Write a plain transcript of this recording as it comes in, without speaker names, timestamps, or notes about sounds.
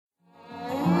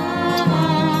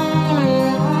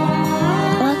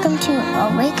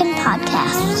Awaken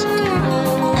podcast.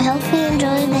 I hope you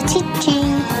enjoy the teaching.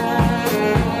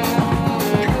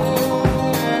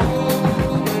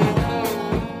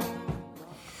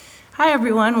 Hi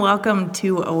everyone, welcome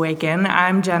to Awaken.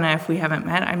 I'm Jenna, if we haven't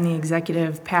met. I'm the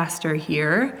executive pastor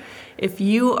here. If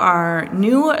you are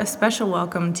new, a special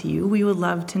welcome to you. We would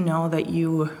love to know that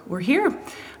you were here.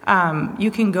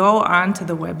 You can go onto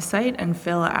the website and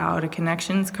fill out a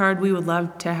connections card. We would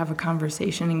love to have a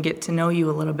conversation and get to know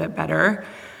you a little bit better.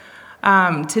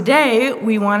 Today,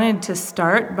 we wanted to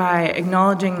start by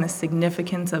acknowledging the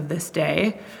significance of this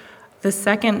day. The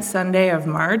second Sunday of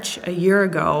March, a year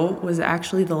ago, was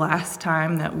actually the last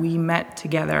time that we met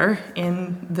together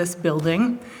in this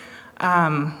building.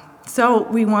 So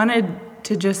we wanted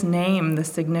to just name the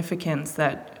significance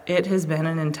that it has been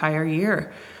an entire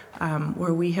year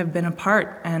where we have been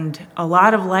apart, and a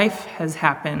lot of life has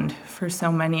happened for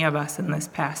so many of us in this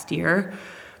past year,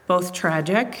 both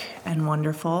tragic and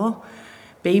wonderful.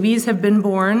 Babies have been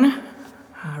born,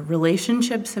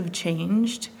 relationships have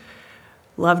changed,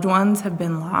 loved ones have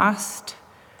been lost,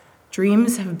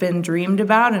 dreams have been dreamed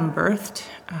about and birthed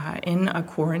in a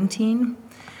quarantine.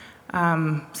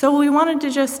 So we wanted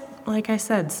to just, like I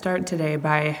said, start today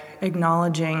by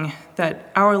acknowledging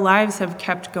that our lives have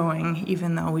kept going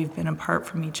even though we've been apart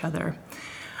from each other.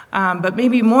 But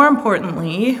maybe more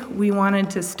importantly, we wanted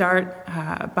to start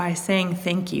by saying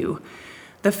thank you.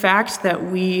 The fact that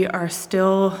we are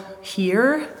still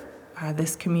here,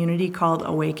 this community called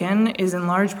Awaken, is in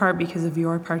large part because of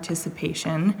your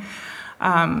participation.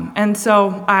 And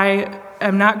so I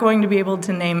am not going to be able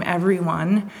to name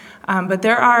everyone, but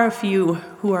there are a few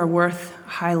who are worth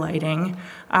highlighting.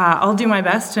 I'll do my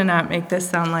best to not make this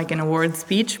sound like an award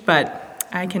speech, but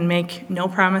I can make no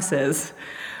promises.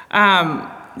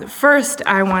 First,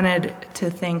 I wanted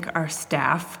to thank our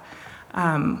staff.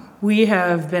 We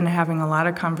have been having a lot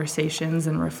of conversations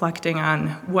and reflecting on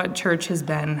what church has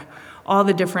been, all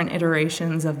the different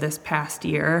iterations of this past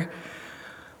year.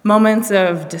 Moments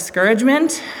of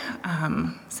discouragement,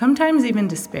 sometimes even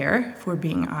despair, if we're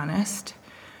being honest.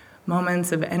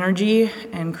 Moments of energy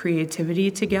and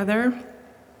creativity together.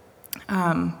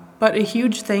 But a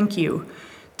huge thank you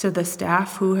to the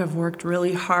staff who have worked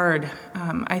really hard.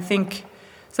 I think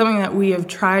something that we have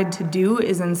tried to do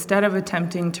is, instead of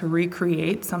attempting to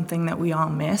recreate something that we all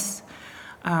miss,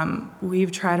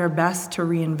 we've tried our best to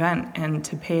reinvent and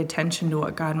to pay attention to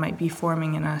what God might be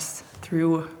forming in us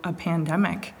through a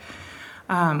pandemic.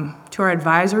 To our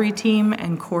advisory team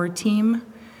and core team,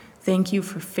 thank you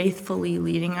for faithfully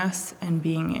leading us and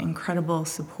being incredible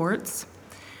supports.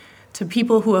 To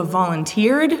people who have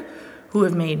volunteered, who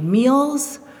have made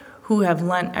meals, who have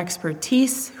lent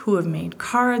expertise, who have made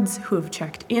cards, who have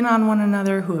checked in on one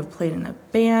another, who have played in a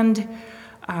band,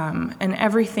 and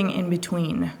everything in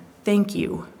between. Thank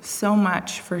you so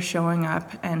much for showing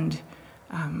up and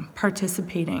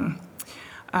participating.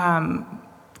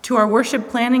 To our worship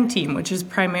planning team, which is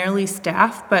primarily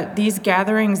staff, but these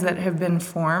gatherings that have been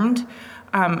formed,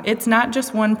 it's not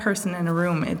just one person in a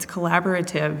room, it's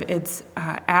collaborative. It's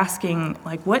asking,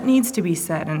 like, what needs to be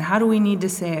said and how do we need to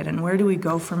say it and where do we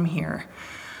go from here?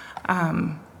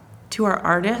 To our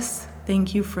artists,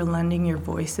 thank you for lending your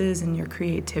voices and your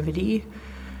creativity.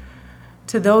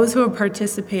 To those who have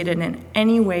participated in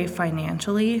any way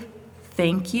financially,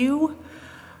 thank you.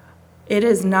 It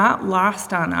is not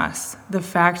lost on us, the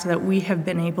fact that we have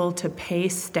been able to pay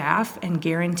staff and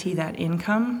guarantee that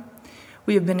income.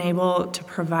 We have been able to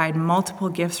provide multiple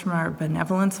gifts from our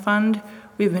benevolence fund.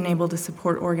 We've been able to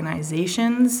support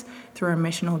organizations through our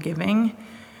missional giving.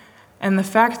 And the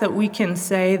fact that we can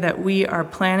say that we are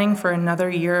planning for another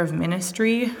year of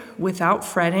ministry without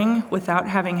fretting, without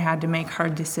having had to make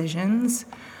hard decisions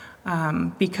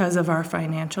because of our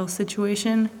financial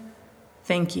situation,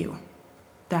 thank you.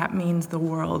 That means the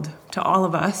world to all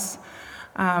of us.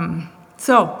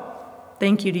 So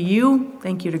thank you to you,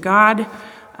 thank you to God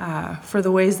for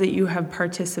the ways that you have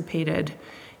participated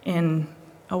in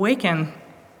Awaken.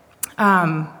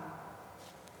 Wanted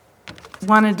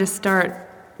to start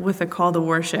with a call to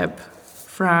worship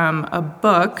from a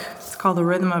book. It's called The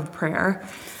Rhythm of Prayer.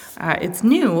 It's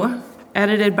new,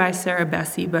 edited by Sarah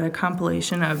Bessey, but a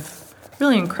compilation of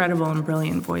really incredible and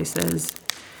brilliant voices.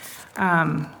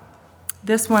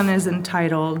 This one is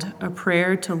entitled A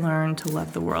Prayer to Learn to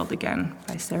Love the World Again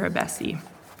by Sarah Bessey.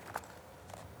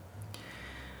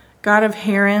 God of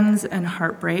herons and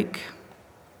heartbreak,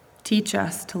 teach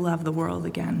us to love the world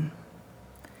again.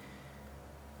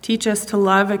 Teach us to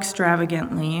love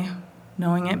extravagantly,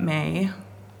 knowing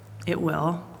it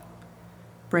will,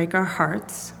 break our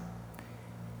hearts,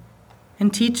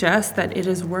 and teach us that it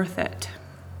is worth it.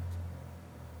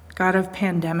 God of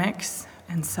pandemics,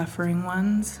 and suffering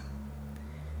ones.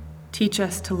 Teach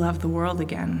us to love the world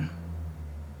again.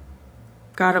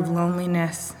 God of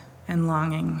loneliness and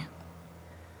longing,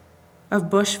 of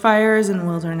bushfires and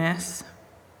wilderness,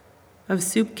 of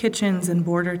soup kitchens and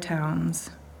border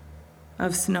towns,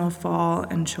 of snowfall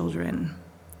and children.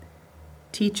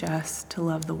 Teach us to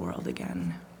love the world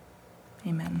again.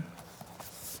 Amen.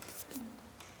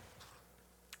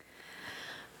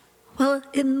 Well,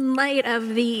 in light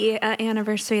of the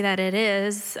anniversary that it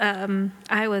is,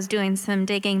 I was doing some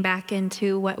digging back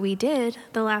into what we did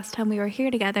the last time we were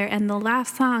here together, and the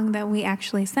last song that we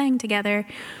actually sang together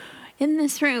in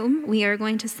this room, we are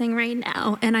going to sing right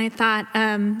now. And I thought,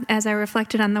 as I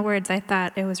reflected on the words, I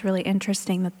thought it was really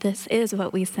interesting that this is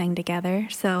what we sang together.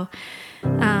 So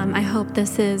I hope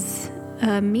this is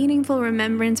a meaningful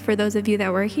remembrance for those of you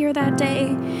that were here that day.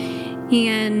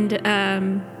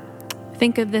 And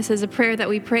think of this as a prayer that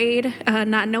we prayed,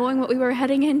 not knowing what we were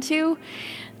heading into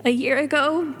a year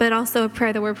ago, but also a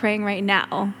prayer that we're praying right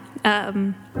now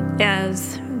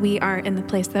as we are in the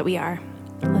place that we are.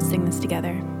 Let's sing this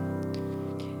together.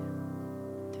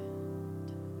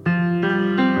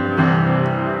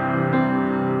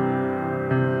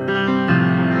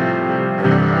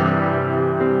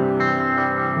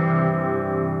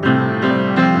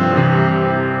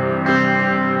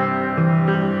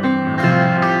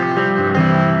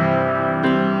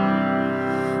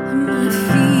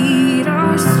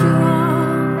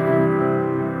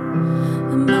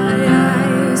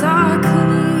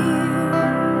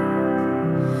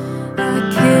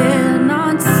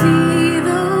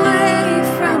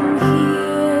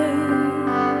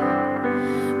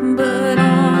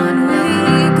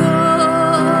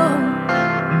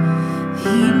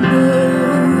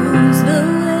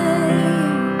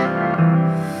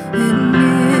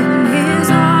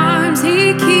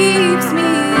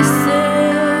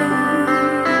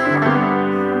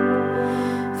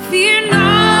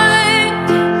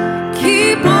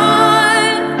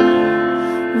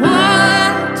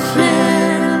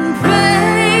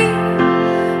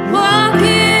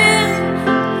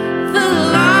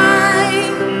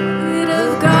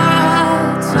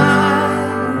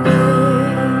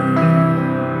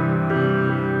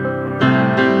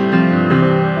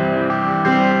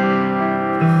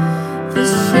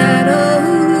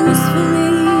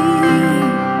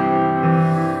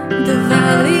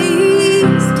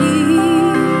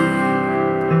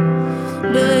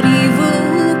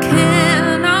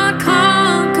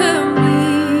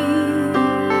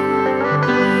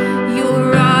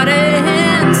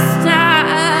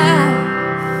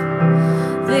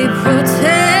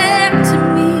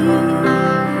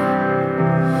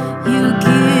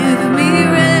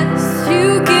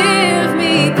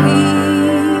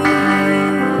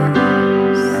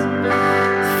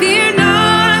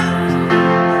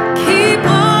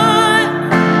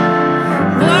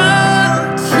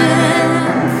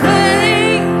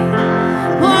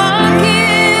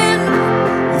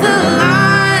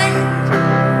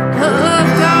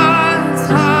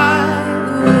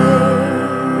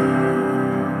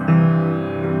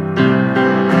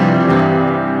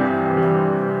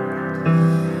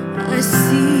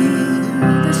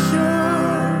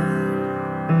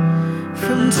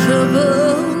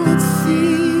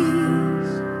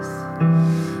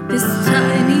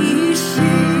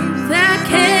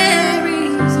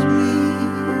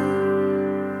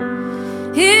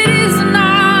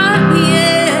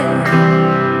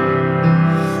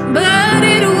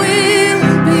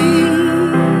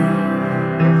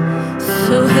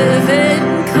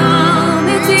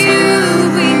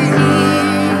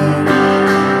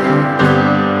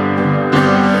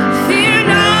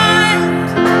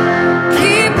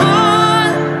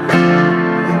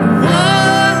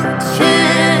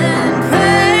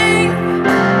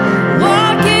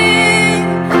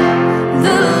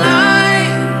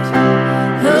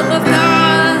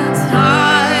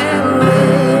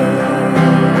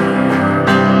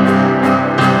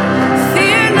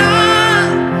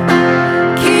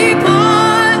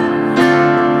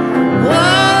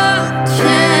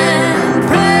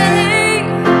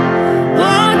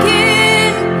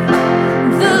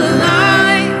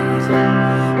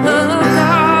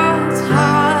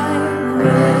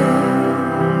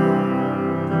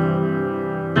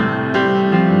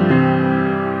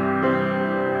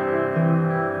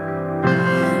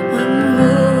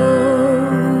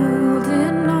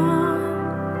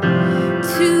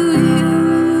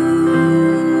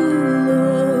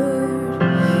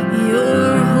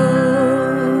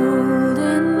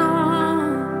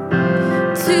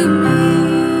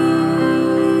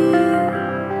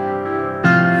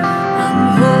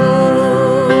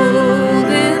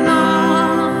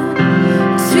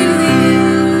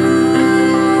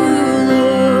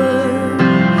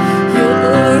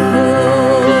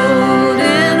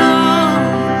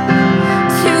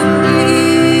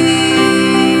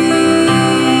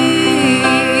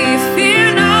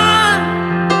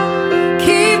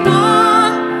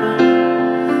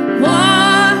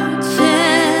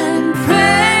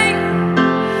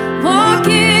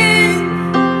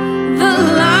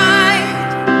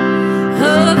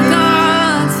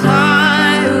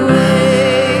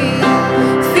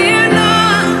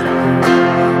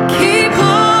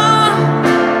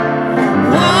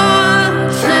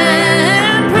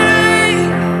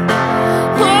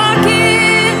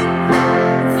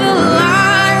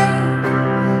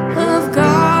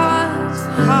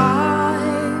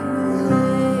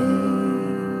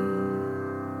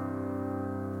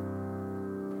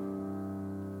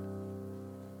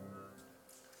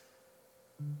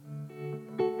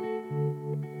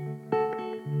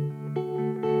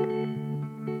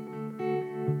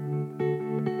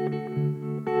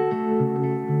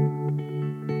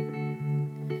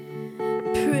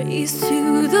 Praise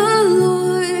to the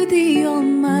Lord, the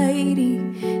Almighty,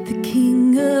 the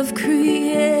King of creation.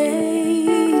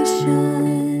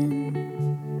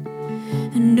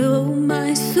 And oh,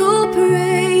 my soul,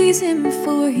 praise Him,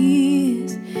 for He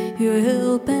is your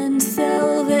help and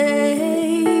salvation.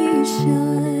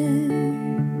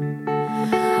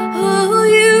 Oh,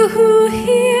 you who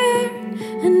hear,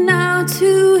 and now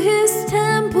to His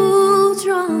temple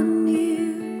draw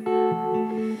near,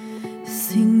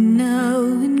 sing now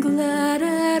in glad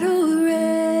adoration.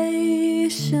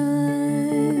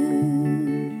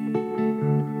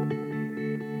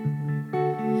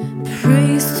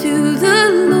 Praise to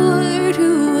the Lord,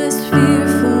 who has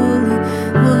fearfully,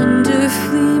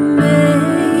 wonderfully made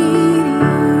you,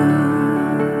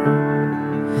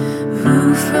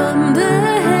 who from the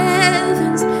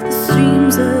heavens the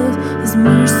streams of His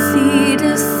mercy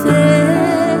descend.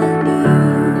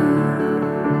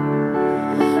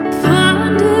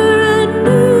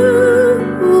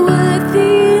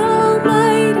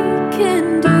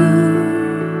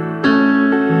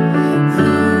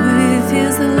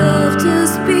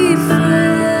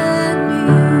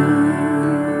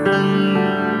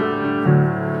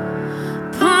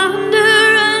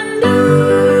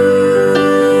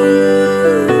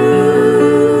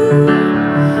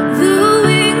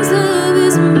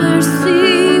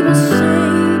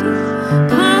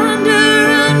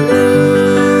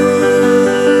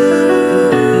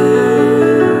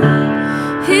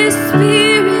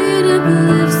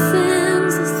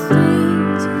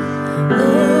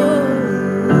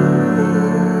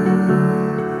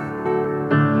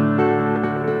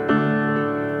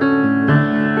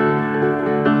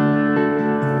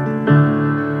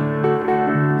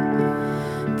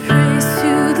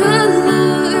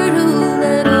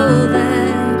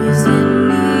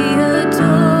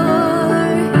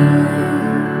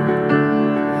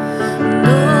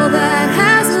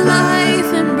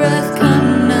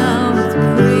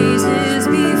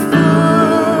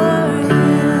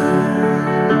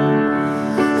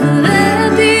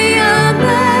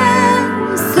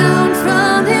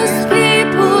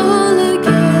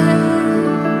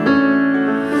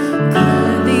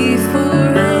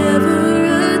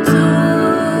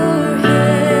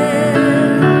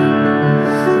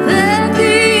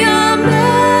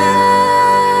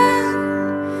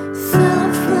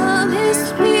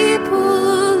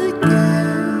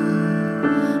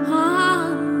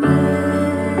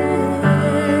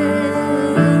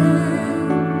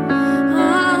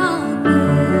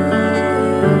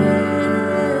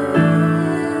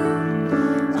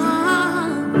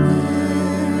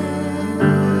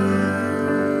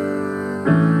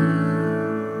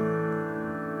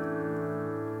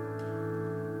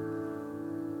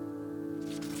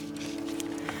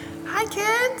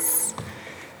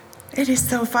 It is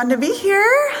so fun to be here.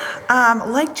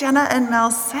 Like Jenna and Mel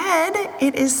said,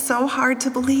 it is so hard to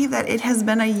believe that it has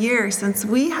been a year since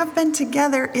we have been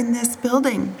together in this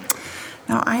building.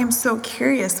 Now, I am so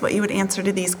curious what you would answer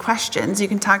to these questions. You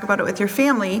can talk about it with your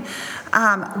family.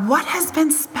 What has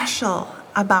been special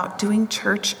about doing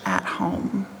church at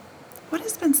home? What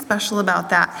has been special about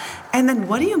that? And then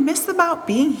what do you miss about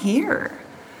being here?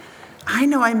 I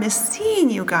know I miss seeing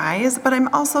you guys, but I'm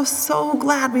also so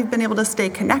glad we've been able to stay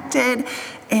connected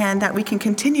and that we can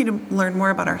continue to learn more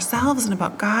about ourselves and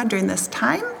about God during this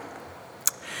time.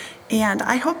 And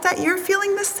I hope that you're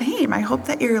feeling the same. I hope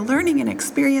that you're learning and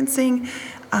experiencing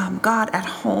God at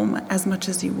home as much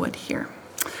as you would here.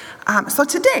 So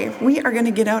today we are going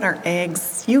to get out our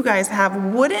eggs. You guys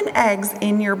have wooden eggs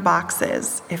in your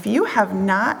boxes. If you have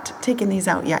not taken these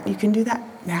out yet, you can do that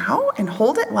now and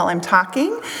hold it while I'm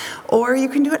talking, or you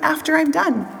can do it after I'm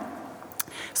done.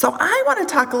 So I want to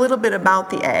talk a little bit about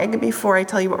the egg before I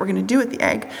tell you what we're going to do with the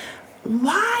egg.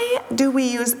 Why do we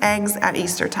use eggs at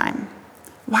Easter time?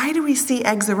 Why do we see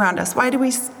eggs around us? Why do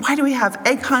we have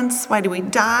egg hunts? Why do we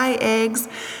dye eggs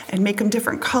and make them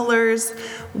different colors?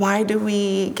 Why do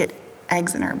we get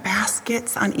eggs in our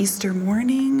baskets on Easter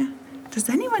morning? Does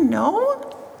anyone know?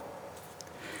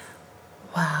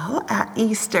 Well, at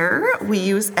Easter, we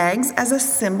use eggs as a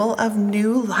symbol of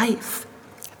new life.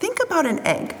 Think about an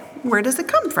egg. Where does it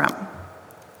come from?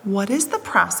 What is the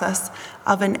process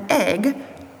of an egg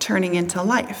turning into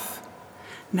life?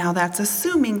 Now, that's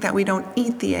assuming that we don't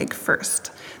eat the egg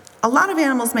first. A lot of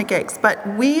animals make eggs, but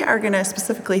we are going to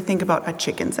specifically think about a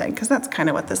chicken's egg because that's kind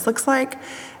of what this looks like.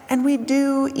 and we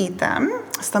do eat them.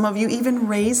 Some of you even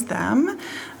raise them,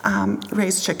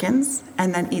 raise chickens,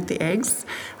 and then eat the eggs.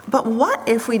 But what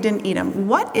if we didn't eat them?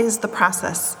 What is the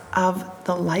process of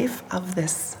the life of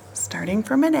this, starting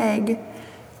from an egg,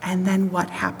 and then what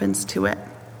happens to it?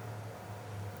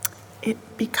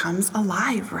 It becomes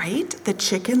alive, right? The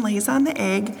chicken lays on the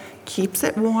egg, keeps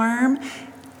it warm,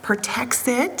 protects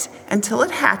it until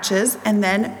it hatches, and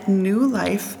then new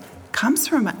life comes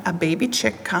from it. A baby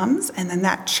chick comes, and then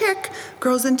that chick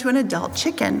grows into an adult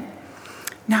chicken.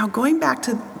 Now, going back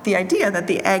to the idea that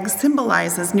the egg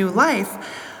symbolizes new life,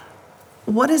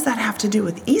 what does that have to do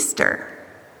with Easter?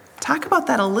 Talk about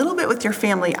that a little bit with your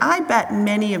family. I bet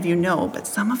many of you know, but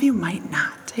some of you might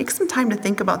not. Take some time to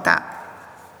think about that.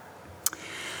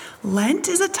 Lent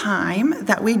is a time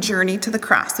that we journey to the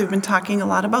cross. We've been talking a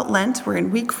lot about Lent. We're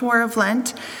in week 4 of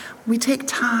Lent. We take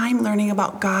time learning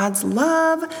about God's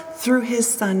love through his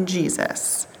son,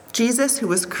 Jesus. Jesus, who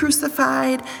was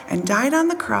crucified and died on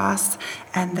the cross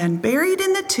and then buried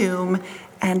in the tomb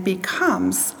and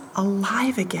becomes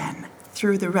alive again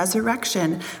through the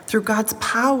resurrection, through God's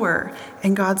power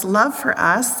and God's love for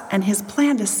us and his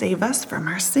plan to save us from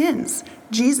our sins.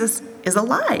 Jesus is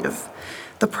alive.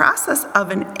 The process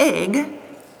of an egg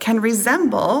can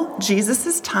resemble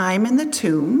Jesus' time in the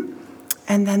tomb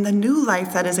and then the new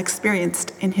life that is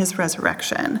experienced in his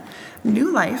resurrection.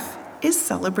 New life is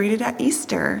celebrated at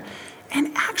Easter,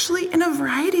 and actually in a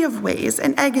variety of ways.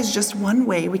 An egg is just one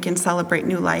way we can celebrate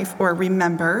new life or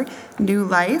remember new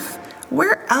life.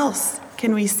 Where else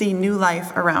can we see new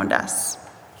life around us?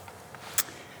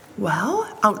 Well,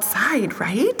 outside,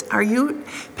 right? Are you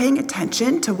paying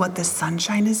attention to what the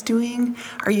sunshine is doing?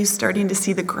 Are you starting to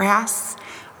see the grass?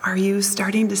 Are you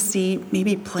starting to see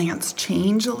maybe plants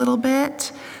change a little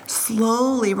bit?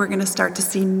 Slowly, we're going to start to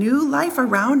see new life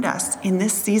around us in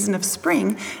this season of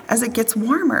spring as it gets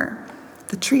warmer.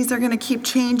 The trees are going to keep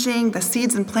changing. The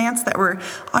seeds and plants that were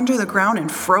under the ground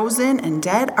and frozen and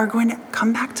dead are going to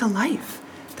come back to life.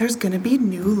 There's going to be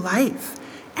new life.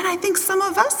 And I think some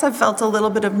of us have felt a little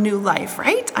bit of new life,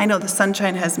 right? I know the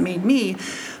sunshine has made me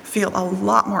feel a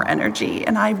lot more energy,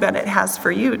 and I bet it has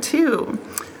for you too.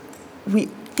 We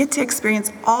get to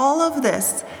experience all of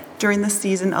this during the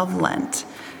season of Lent,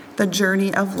 the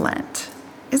journey of Lent.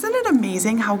 Isn't it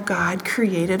amazing how God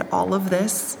created all of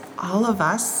this, all of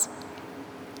us,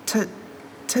 to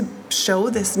show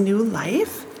this new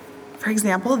life? For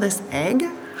example, this egg,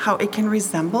 how it can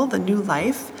resemble the new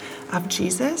life of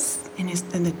Jesus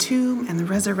in the tomb and the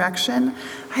resurrection.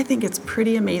 I think it's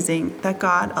pretty amazing that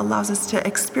God allows us to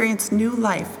experience new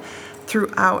life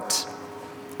throughout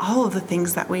all of the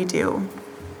things that we do.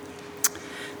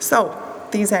 So,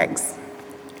 these eggs,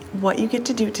 what you get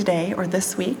to do today or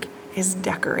this week is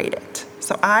decorate it.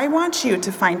 So I want you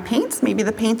to find paints, maybe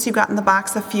the paints you got in the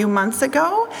box a few months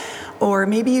ago, or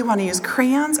maybe you want to use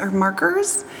crayons or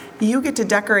markers. You get to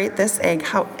decorate this egg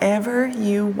however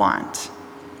you want.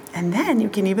 And then you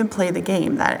can even play the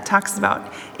game that it talks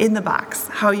about in the box,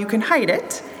 how you can hide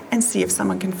it and see if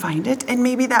someone can find it. And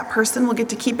maybe that person will get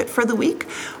to keep it for the week,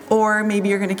 or maybe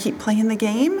you're going to keep playing the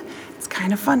game. It's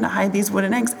kind of fun to hide these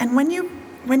wooden eggs. And when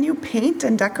you paint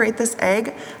and decorate this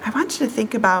egg, I want you to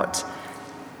think about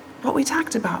what we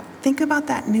talked about. Think about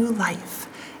that new life.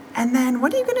 And then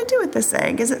what are you going to do with this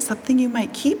egg? Is it something you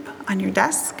might keep on your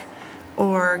desk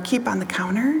or keep on the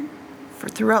counter for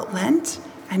throughout Lent?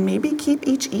 And maybe keep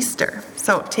each Easter.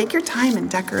 So take your time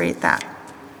and decorate that.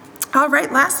 All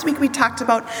right, last week we talked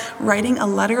about writing a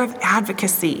letter of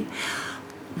advocacy.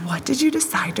 What did you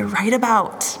decide to write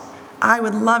about? I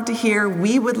would love to hear,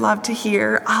 we would love to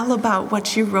hear all about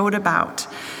what you wrote about.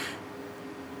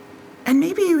 And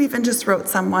maybe you even just wrote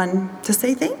someone to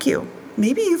say thank you.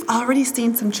 Maybe you've already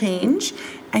seen some change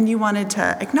and you wanted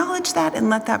to acknowledge that and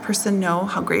let that person know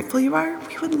how grateful you are.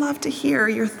 We would love to hear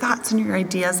your thoughts and your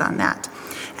ideas on that.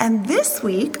 And this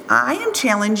week, I am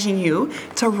challenging you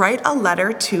to write a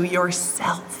letter to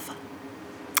yourself.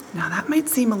 Now, that might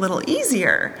seem a little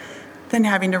easier than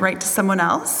having to write to someone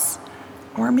else,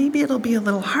 or maybe it'll be a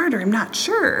little harder, I'm not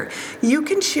sure. You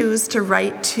can choose to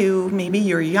write to maybe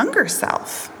your younger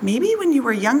self. Maybe when you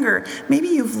were younger, maybe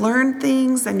you've learned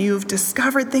things and you've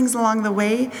discovered things along the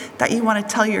way that you want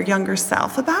to tell your younger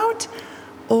self about,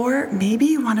 or maybe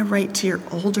you want to write to your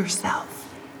older self.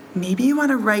 Maybe you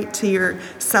want to write to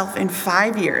yourself in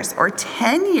 5 years or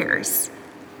 10 years.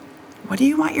 What do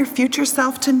you want your future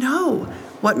self to know?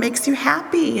 What makes you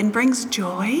happy and brings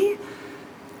joy?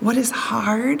 What is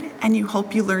hard and you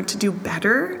hope you learn to do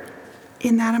better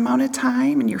in that amount of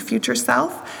time in your future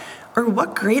self? Or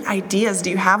what great ideas do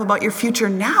you have about your future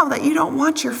now that you don't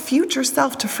want your future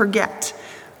self to forget?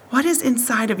 What is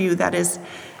inside of you that is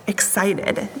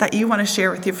excited that you want to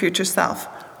share with your future self.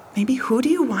 Maybe who do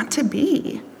you want to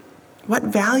be? What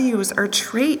values or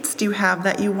traits do you have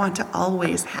that you want to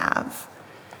always have?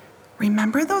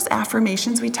 Remember those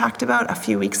affirmations we talked about a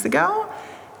few weeks ago?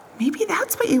 Maybe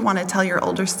that's what you want to tell your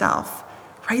older self.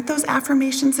 Write those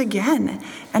affirmations again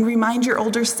and remind your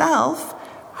older self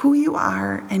who you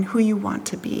are and who you want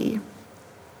to be.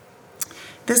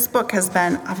 This book has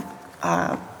been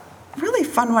a really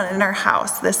fun one in our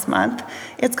house this month.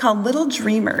 It's called Little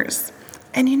Dreamers.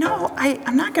 And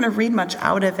I'm not going to read much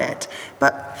out of it,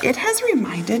 but it has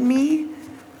reminded me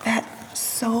that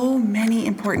so many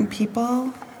important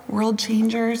people, world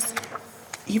changers,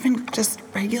 even just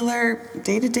regular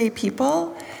day-to-day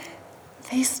people,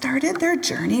 they started their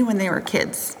journey when they were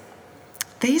kids.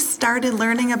 They started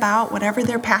learning about whatever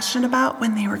they're passionate about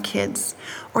when they were kids,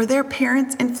 or their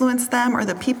parents influenced them, or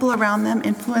the people around them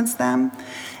influenced them.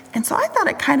 And so I thought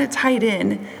it kind of tied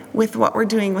in with what we're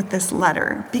doing with this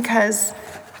letter, because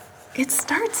it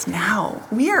starts now.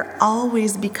 We are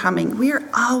always becoming. We are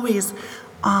always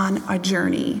on a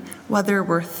journey, whether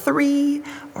we're 3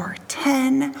 or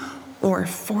 10 or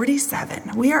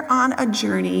 47. We are on a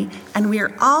journey, and we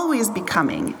are always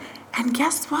becoming. And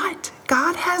guess what?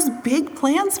 God has big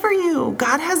plans for you.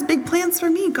 God has big plans for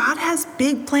me. God has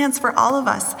big plans for all of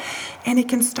us. And it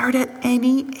can start at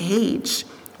any age.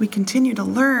 We continue to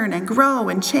learn and grow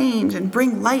and change and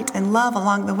bring light and love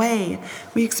along the way.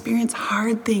 We experience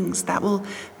hard things that will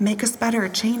make us better,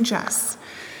 change us.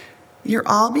 You're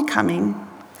all becoming.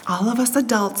 All of us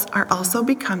adults are also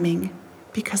becoming,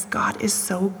 because God is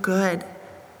so good.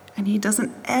 And he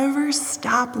doesn't ever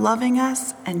stop loving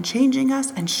us and changing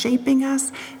us and shaping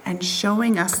us and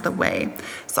showing us the way.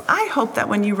 So I hope that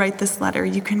when you write this letter,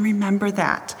 you can remember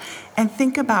that and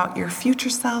think about your future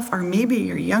self, or maybe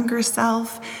your younger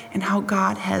self, and how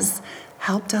God has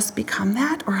helped us become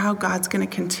that, or how God's going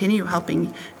to continue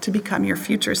helping to become your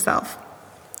future self.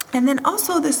 And then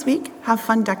also this week, have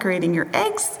fun decorating your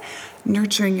eggs,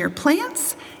 nurturing your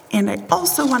plants. And I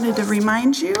also wanted to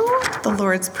remind you, the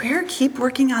Lord's Prayer, keep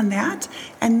working on that.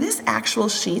 And this actual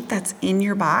sheet that's in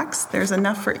your box, there's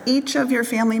enough for each of your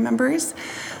family members.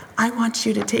 I want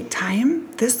you to take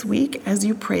time this week as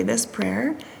you pray this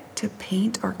prayer to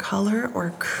paint or color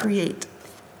or create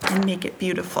and make it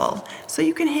beautiful. So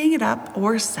you can hang it up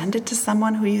or send it to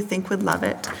someone who you think would love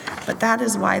it. But that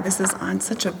is why this is on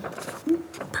such a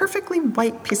perfectly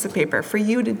white piece of paper, for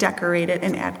you to decorate it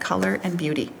and add color and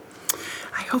beauty.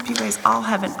 I hope you guys all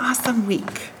have an awesome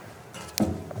week.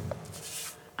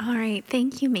 All right.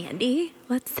 Thank you, Mandy.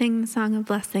 Let's sing the song of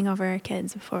blessing over our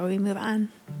kids before we move on.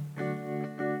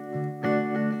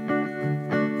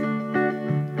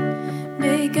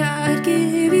 May God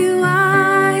give you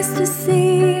eyes to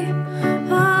see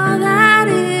all that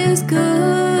is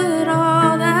good,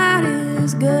 all that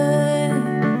is good.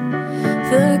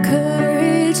 The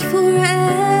courage for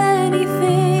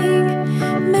anything.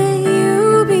 May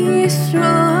you be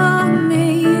strong,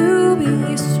 may you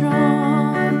be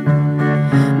strong.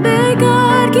 May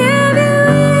God give you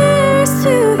ears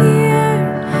to hear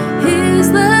his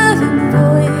loving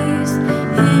voice,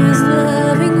 his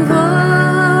loving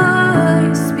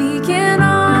voice speaking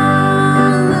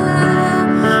all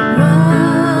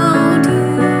around you,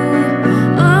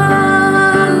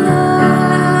 all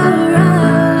around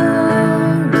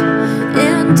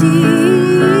and deep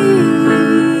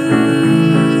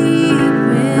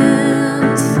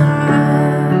inside.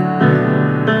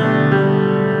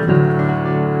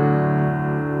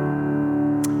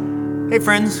 Hey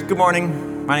friends, good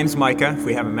morning. My name's Micah, if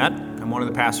we haven't met. I'm one of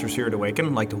the pastors here at Awaken.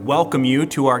 I'd like to welcome you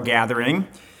to our gathering.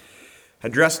 I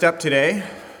dressed up today.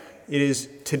 It is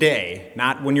today,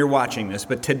 not when you're watching this,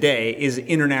 but today is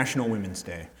International Women's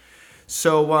Day.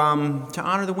 So to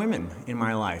honor the women in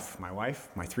my life, my wife,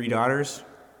 my 3 daughters,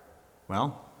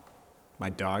 well, my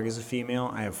dog is a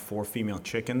female. I have 4 female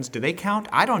chickens. Do they count?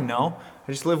 I don't know.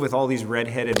 I just live with all these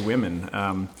red-headed women.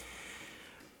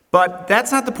 But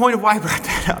that's not the point of why I brought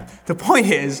that up. The point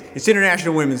is, it's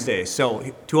International Women's Day.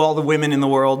 So to all the women in the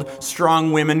world,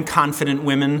 strong women, confident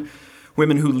women,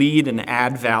 women who lead and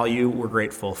add value, we're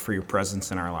grateful for your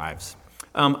presence in our lives.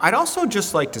 I'd also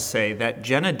just like to say that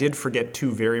Jenna did forget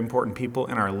 2 very important people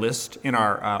in our list, in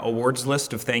our awards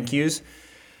list of thank yous.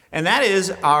 And that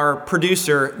is our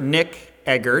producer, Nick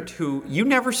Eggert, who you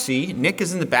never see. Nick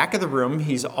is in the back of the room.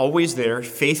 He's always there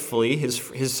faithfully. His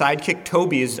sidekick,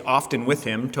 Toby, is often with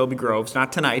him. Toby Groves,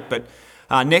 not tonight, but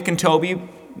Nick and Toby,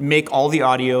 make all the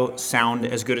audio sound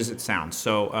as good as it sounds.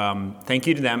 So thank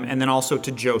you to them. And then also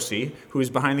to Josie, who is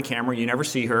behind the camera. You never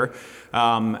see her.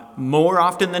 More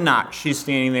often than not, she's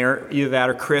standing there, either that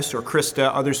or Chris or Krista,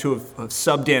 others who have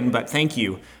subbed in. But thank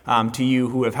you to you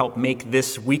who have helped make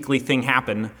this weekly thing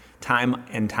happen time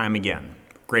and time again.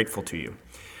 Grateful to you.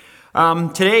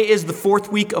 Today is the 4th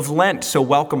week of Lent, so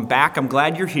welcome back. I'm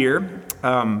glad you're here.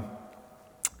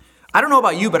 I don't know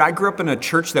about you, but I grew up in a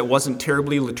church that wasn't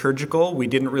terribly liturgical. We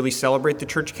didn't really celebrate the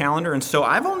church calendar, and so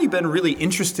I've only been really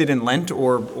interested in Lent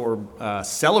or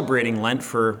celebrating Lent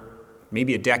for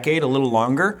maybe a decade, a little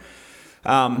longer.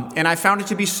 And I found it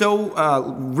to be so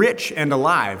rich and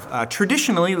alive.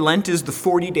 Traditionally, Lent is the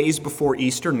 40 days before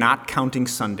Easter, not counting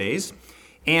Sundays.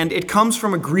 And it comes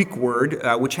from a Greek word,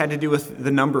 which had to do with the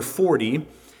number 40.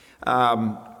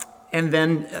 And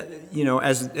then,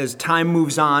 as time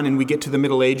moves on and we get to the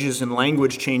Middle Ages and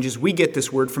language changes, we get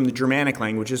this word from the Germanic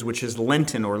languages, which is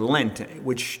Lenten or Lent,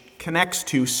 which connects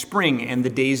to spring and the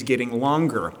days getting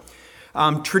longer.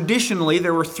 Traditionally,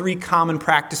 there were 3 common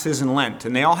practices in Lent,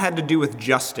 and they all had to do with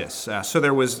justice. So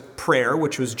there was prayer,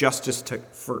 which was justice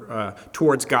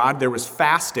towards God. There was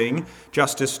fasting,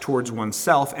 justice towards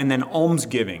oneself, and then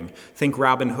almsgiving. Think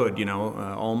Robin Hood,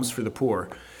 alms for the poor.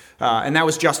 And that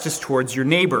was justice towards your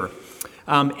neighbor.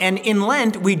 And in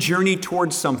Lent, we journey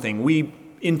towards something. We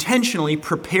intentionally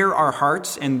prepare our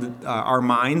hearts and our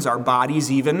minds, our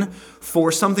bodies even,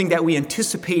 for something that we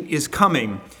anticipate is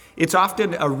coming. It's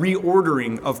often a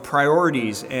reordering of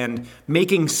priorities and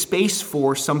making space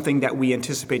for something that we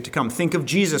anticipate to come. Think of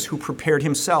Jesus, who prepared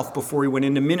himself before he went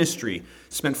into ministry,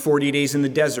 spent 40 days in the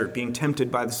desert being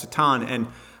tempted by the Satan, and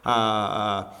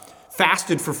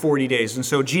fasted for 40 days. And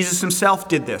so Jesus himself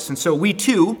did this. And so we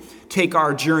too take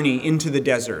our journey into the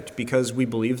desert because we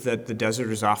believe that the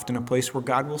desert is often a place where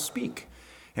God will speak.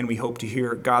 And we hope to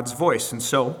hear God's voice. And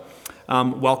so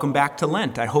welcome back to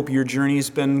Lent. I hope your journey has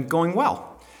been going well.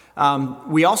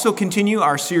 We also continue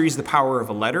our series, The Power of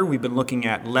a Letter. We've been looking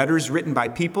at letters written by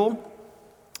people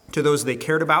to those they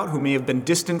cared about who may have been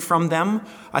distant from them.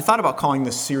 I thought about calling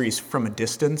this series From a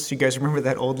Distance. You guys remember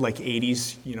that old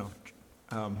 80s,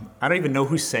 I don't even know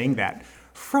who sang that.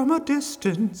 From a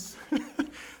distance.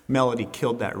 Melody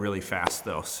killed that really fast,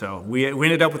 though. So we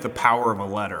ended up with The Power of a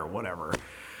Letter, whatever.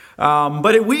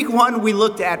 But in week 1, we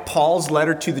looked at Paul's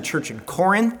letter to the church in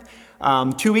Corinth.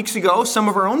 2 weeks ago, some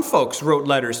of our own folks wrote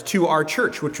letters to our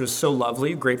church, which was so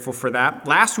lovely. Grateful for that.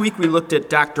 Last week, we looked at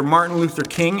Dr. Martin Luther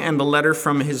King and the letter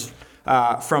from his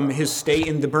stay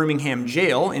in the Birmingham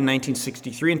jail in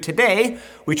 1963. And today,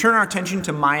 we turn our attention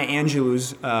to Maya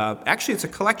Angelou's, actually it's a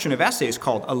collection of essays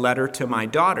called A Letter to My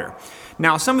Daughter.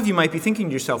 Now, some of you might be thinking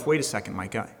to yourself, wait a second,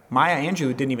 Micah, Maya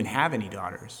Angelou didn't even have any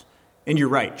daughters. And you're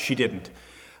right, she didn't.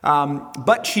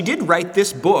 But she did write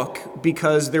this book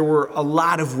because there were a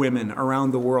lot of women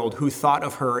around the world who thought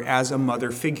of her as a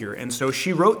mother figure. And so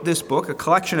she wrote this book, a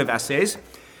collection of essays,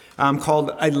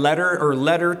 called A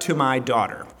Letter to My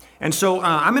Daughter. And so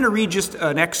I'm going to read just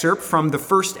an excerpt from the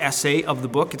first essay of the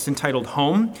book. It's entitled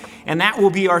Home, and that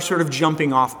will be our sort of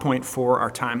jumping off point for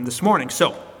our time this morning.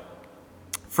 So,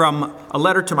 from A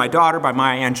Letter to My Daughter by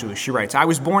Maya Angelou, she writes, I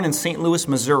was born in St. Louis,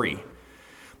 Missouri,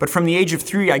 but from the age of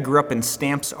 3, I grew up in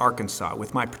Stamps, Arkansas,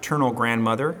 with my paternal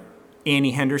grandmother,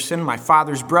 Annie Henderson, my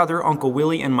father's brother, Uncle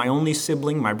Willie, and my only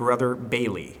sibling, my brother,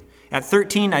 Bailey. At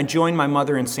 13, I joined my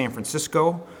mother in San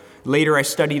Francisco. Later, I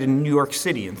studied in New York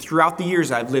City, and throughout the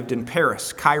years, I've lived in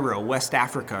Paris, Cairo, West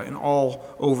Africa, and all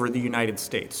over the United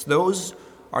States. Those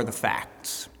are the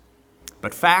facts.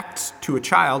 But facts, to a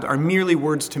child, are merely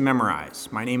words to memorize.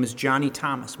 My name is Johnny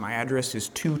Thomas. My address is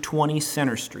 220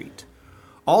 Center Street.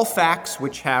 All facts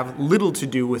which have little to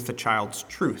do with the child's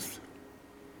truth.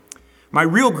 My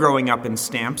real growing up in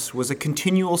Stamps was a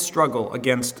continual struggle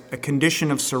against a condition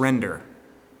of surrender.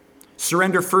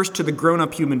 Surrender first to the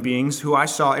grown-up human beings who I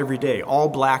saw every day, all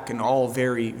black and all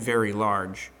very, very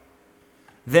large.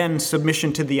 Then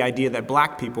submission to the idea that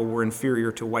black people were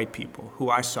inferior to white people, who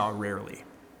I saw rarely.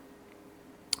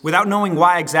 Without knowing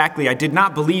why exactly, I did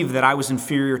not believe that I was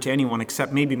inferior to anyone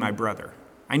except maybe my brother.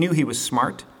 I knew he was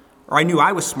smart, or I knew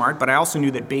I was smart, but I also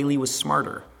knew that Bailey was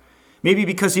smarter. Maybe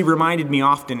because he reminded me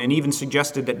often and even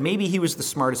suggested that maybe he was the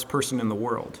smartest person in the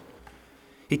world.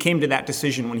 He came to that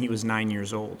decision when he was 9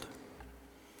 years old.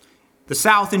 The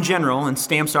South in general, and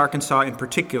Stamps, Arkansas in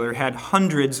particular, had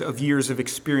hundreds of years of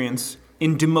experience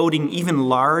in demoting even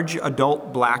large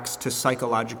adult blacks to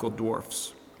psychological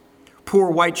dwarfs. Poor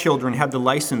white children had the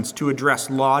license to address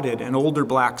lauded and older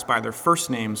blacks by their first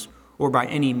names or by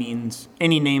any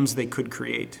names they could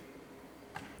create.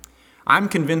 I'm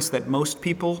convinced that most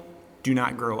people do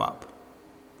not grow up.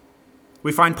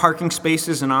 We find parking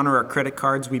spaces and honor our credit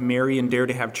cards. We marry and dare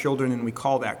to have children, and we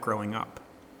call that growing up.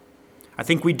 I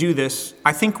think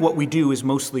what we do is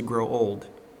mostly grow old.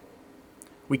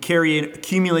 We carry an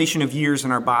accumulation of years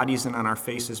in our bodies and on our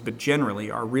faces, but generally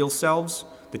our real selves,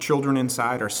 the children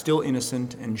inside, are still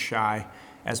innocent and shy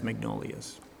as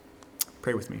magnolias.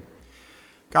 Pray with me.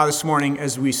 God, this morning,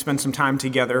 as we spend some time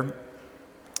together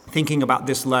thinking about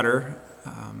this letter,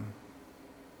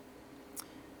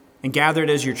 and gathered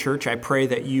as your church, I pray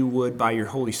that you would, by your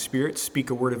Holy Spirit,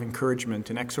 speak a word of encouragement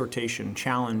and exhortation,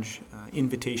 challenge,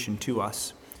 invitation to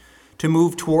us to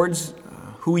move towards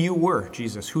who you were,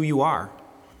 Jesus, who you are,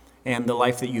 and the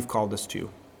life that you've called us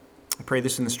to. I pray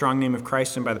this in the strong name of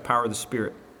Christ and by the power of the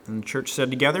Spirit. And the church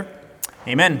said together,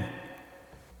 amen.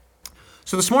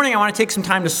 So this morning I want to take some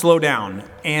time to slow down,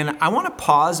 and I want to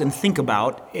pause and think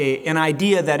about an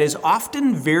idea that is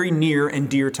often very near and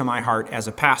dear to my heart as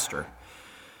a pastor.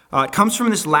 It comes from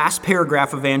this last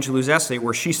paragraph of Angelou's essay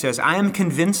where she says, I am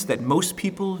convinced that most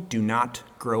people do not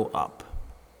grow up.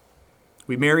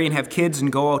 We marry and have kids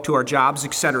and go out to our jobs,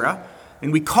 etc.,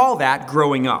 and we call that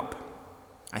growing up.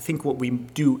 I think what we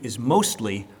do is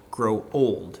mostly grow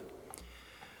old.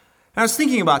 And I was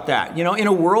thinking about that, in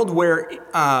a world where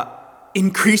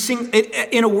in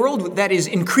a world that is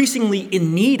increasingly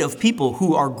in need of people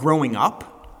who are growing up,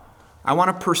 I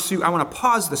want to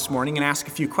pause this morning and ask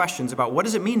a few questions about what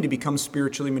does it mean to become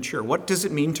spiritually mature? What does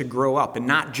it mean to grow up and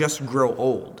not just grow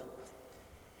old?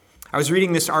 I was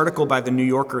reading this article by The New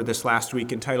Yorker this last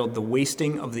week entitled The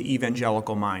Wasting of the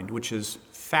Evangelical Mind, which is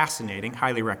fascinating,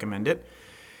 highly recommend it.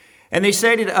 And they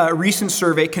cited a recent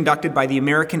survey conducted by the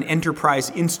American Enterprise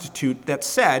Institute that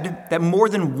said that more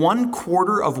than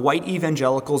 1/4 of white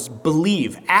evangelicals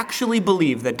actually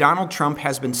believe that Donald Trump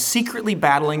has been secretly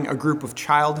battling a group of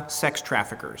child sex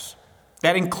traffickers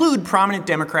that include prominent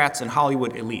Democrats and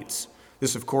Hollywood elites.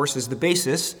 This, of course, is the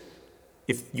basis,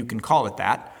 if you can call it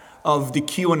that, of the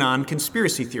QAnon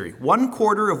conspiracy theory.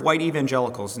 1/4 of white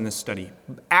evangelicals in this study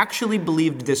actually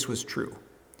believed this was true.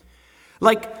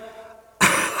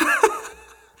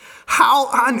 How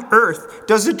on earth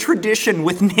does a tradition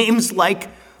with names like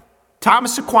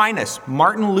Thomas Aquinas,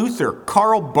 Martin Luther,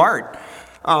 Karl Barth,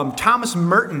 Thomas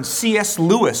Merton, C.S.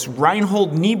 Lewis,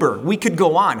 Reinhold Niebuhr, we could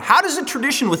go on. How does a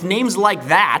tradition with names like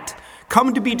that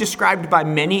come to be described by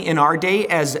many in our day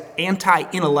as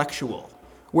anti-intellectual,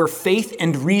 where faith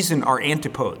and reason are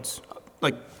antipodes?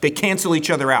 They cancel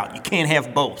each other out. You can't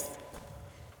have both.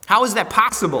 How is that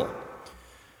possible?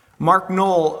 Mark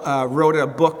Knoll wrote a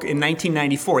book in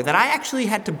 1994 that I actually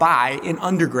had to buy in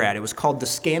undergrad. It was called The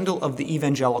Scandal of the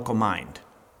Evangelical Mind.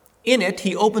 In it,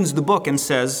 he opens the book and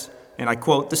says, and I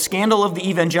quote, "The scandal of the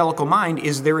evangelical mind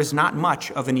is there is not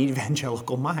much of an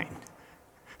evangelical mind."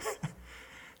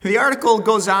 The article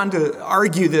goes on to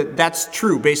argue that that's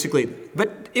true, basically.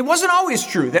 But it wasn't always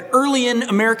true, that early in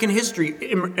American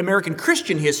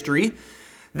Christian history,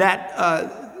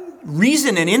 that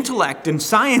reason and intellect and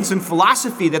science and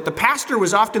philosophy, that the pastor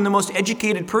was often the most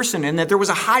educated person and that there was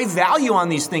a high value on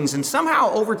these things. And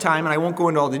somehow over time, and I won't go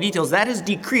into all the details, that has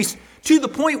decreased to the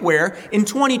point where in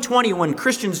 2020, when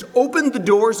Christians opened the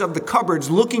doors of the cupboards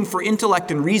looking for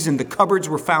intellect and reason, the cupboards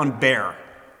were found bare.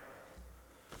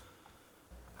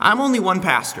 I'm only one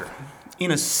pastor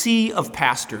in a sea of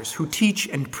pastors who teach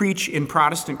and preach in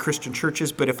Protestant Christian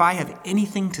churches, but if I have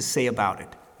anything to say about it,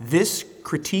 this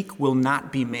critique will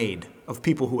not be made of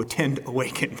people who attend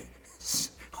Awaken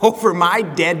over my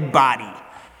dead body.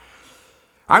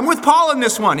 I'm with Paul in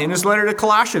this one. In his letter to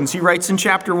Colossians, he writes in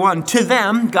chapter 1, "To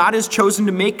them, God has chosen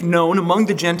to make known among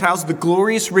the Gentiles the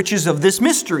glorious riches of this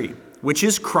mystery, which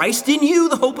is Christ in you,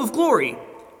 the hope of glory."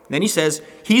 Then he says,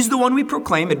 "He's the one we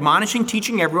proclaim, admonishing,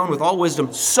 teaching everyone with all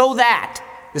wisdom, so that,"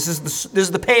 this is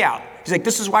the payout. He's like,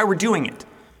 this is why we're doing it.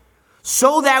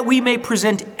 "So that we may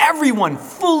present everyone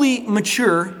fully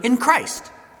mature in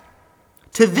Christ.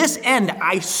 To this end,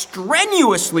 I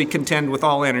strenuously contend with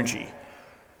all energy.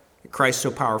 Christ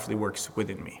so powerfully works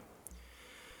within me."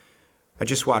 I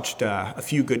just watched A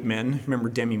Few Good Men. Remember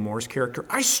Demi Moore's character?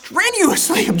 I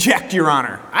strenuously object, Your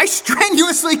Honor. I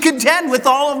strenuously contend with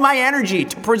all of my energy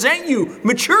to present you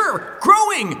mature,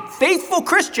 growing, faithful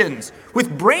Christians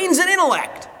with brains and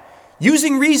intellect,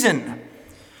 using reason.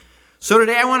 So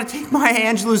today I want to take Maya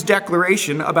Angelou's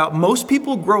declaration about most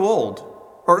people grow old,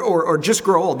 or just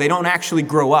grow old. They don't actually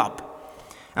grow up.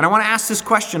 And I want to ask this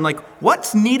question,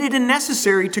 what's needed and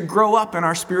necessary to grow up in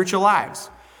our spiritual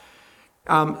lives?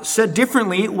 Said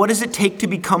differently, what does it take to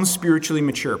become spiritually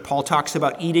mature? Paul talks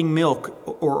about eating milk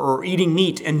or eating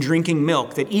meat and drinking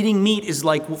milk, that eating meat is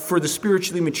for the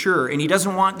spiritually mature. And he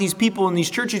doesn't want these people in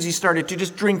these churches he started to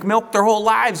just drink milk their whole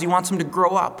lives. He wants them to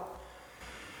grow up.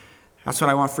 That's what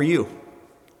I want for you.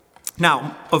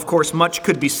 Now, of course, much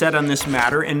could be said on this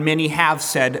matter, and many have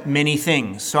said many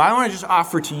things. So I want to just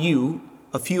offer to you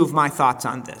a few of my thoughts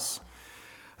on this.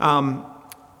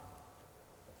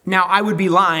 Now, I would be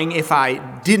lying if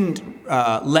I didn't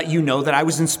let you know that I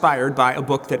was inspired by a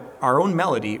book that our own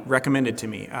Melody recommended to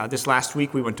me. This last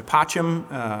week, we went to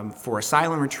Pacham for a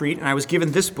silent retreat, and I was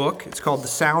given this book. It's called The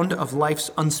Sound of Life's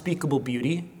Unspeakable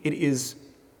Beauty. It is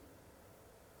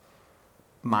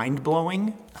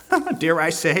mind-blowing, dare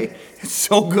I say. It's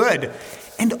so good.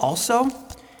 And also,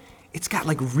 it's got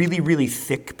like really, really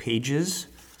thick pages.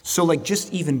 So like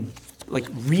just even like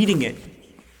reading it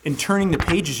and turning the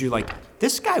pages, you're like,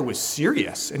 this guy was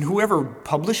serious. And whoever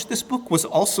published this book was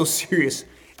also serious.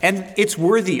 And it's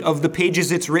worthy of the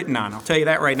pages it's written on. I'll tell you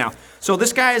that right now. So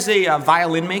this guy is a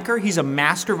violin maker. He's a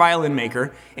master violin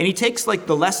maker. And he takes like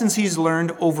the lessons he's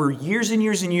learned over years and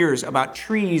years and years about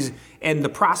trees and the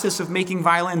process of making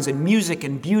violins and music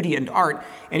and beauty and art.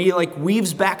 And he like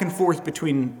weaves back and forth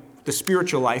between the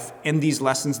spiritual life and these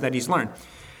lessons that he's learned.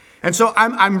 And so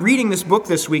I'm reading this book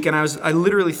this week, and I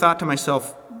literally thought to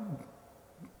myself,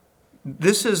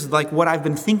 this is like what I've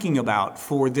been thinking about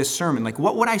for this sermon. Like,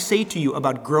 what would I say to you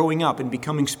about growing up and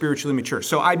becoming spiritually mature?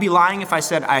 So I'd be lying if I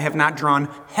said I have not drawn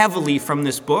heavily from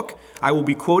this book. I will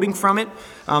be quoting from it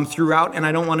throughout, and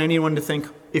I don't want anyone to think,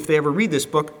 if they ever read this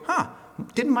book,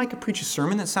 didn't Micah preach a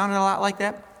sermon that sounded a lot like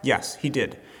that? Yes, he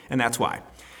did, and that's why.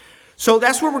 So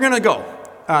that's where we're going to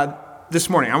go this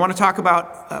morning. I want to talk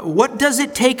about what does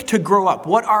it take to grow up?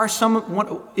 What are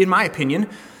in my opinion,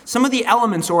 some of the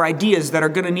elements or ideas that are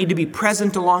going to need to be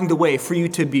present along the way for you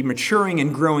to be maturing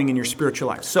and growing in your spiritual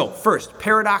life. So first,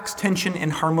 paradox, tension,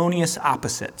 and harmonious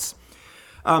opposites.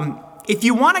 If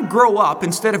you want to grow up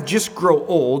instead of just grow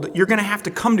old, you're going to have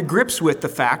to come to grips with the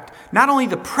fact, not only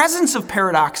the presence of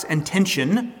paradox and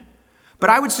tension, but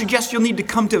I would suggest you'll need to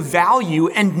come to value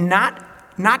and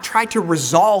not try to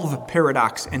resolve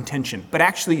paradox and tension, but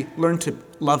actually learn to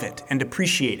love it and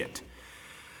appreciate it.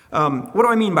 What do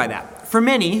I mean by that? For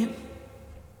many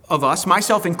of us,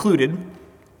 myself included,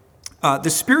 the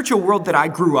spiritual world that I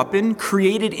grew up in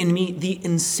created in me the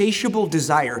insatiable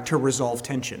desire to resolve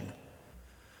tension,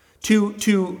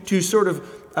 to sort of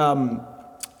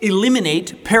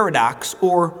eliminate paradox,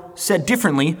 or said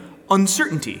differently,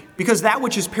 uncertainty, because that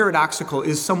which is paradoxical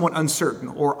is somewhat uncertain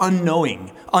or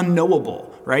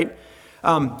unknowable, right?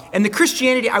 And the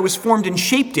Christianity I was formed and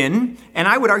shaped in, and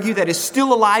I would argue that is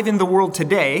still alive in the world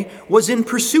today, was in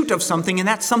pursuit of something, and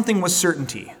that something was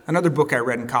certainty. Another book I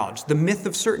read in college, The Myth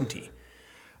of Certainty.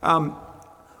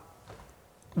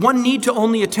 One need to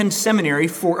only attend seminary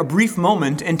for a brief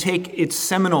moment and take its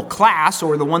seminal class,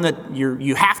 or the one that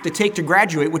you have to take to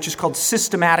graduate, which is called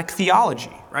systematic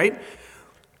theology, right?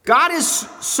 God is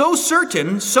so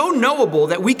certain, so knowable,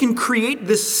 that we can create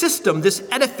this system, this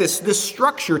edifice, this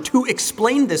structure to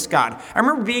explain this God. I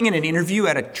remember being in an interview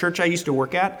at a church I used to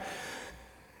work at,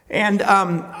 and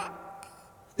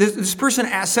this person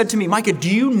said to me, Micah,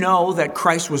 do you know that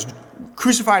Christ was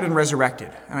crucified and resurrected?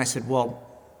 And I said, well,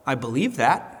 I believe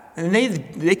that. And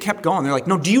they kept going. They're like,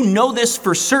 no, do you know this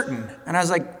for certain? And I was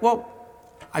like, well,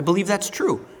 I believe that's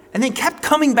true. And they kept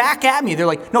coming back at me. They're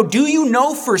like, no, do you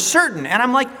know for certain? And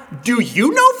I'm like, do you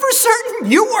know for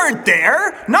certain? You weren't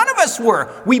there. None of us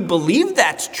were. We believe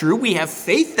that's true. We have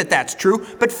faith that that's true.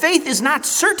 But faith is not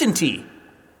certainty.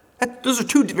 Those are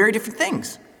two very different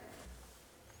things.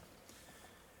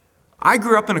 I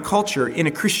grew up in a culture, in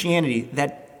a Christianity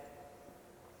that,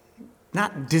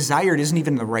 not desired isn't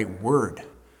even the right word,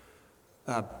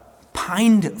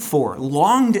 pined for,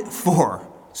 longed for,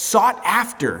 sought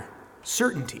after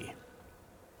certainty.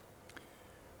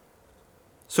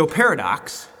 So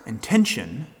paradox and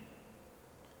tension,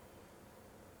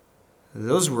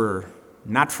 those were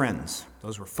not friends,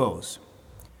 those were foes.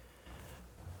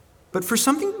 But for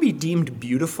something to be deemed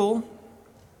beautiful,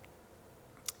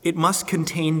 it must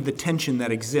contain the tension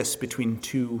that exists between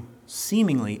two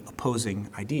seemingly opposing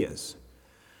ideas.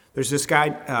 There's this guy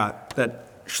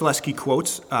that Schlesky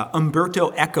quotes,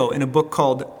 Umberto Eco, in a book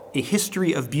called A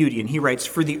History of Beauty, and he writes,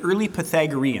 for the early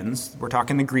Pythagoreans, we're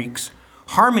talking the Greeks,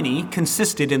 harmony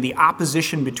consisted in the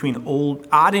opposition between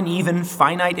odd and even,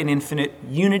 finite and infinite,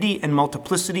 unity and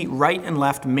multiplicity, right and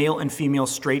left, male and female,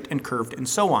 straight and curved, and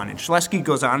so on. And Schlesky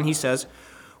goes on and he says,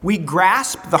 we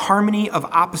grasp the harmony of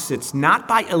opposites not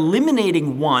by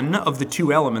eliminating one of the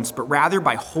two elements, but rather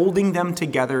by holding them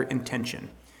together in tension.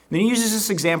 And then he uses this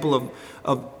example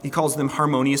he calls them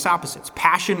harmonious opposites,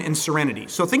 passion and serenity.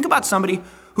 So think about somebody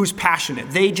who's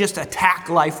passionate. They just attack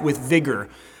life with vigor.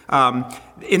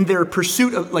 In their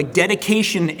pursuit of like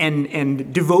dedication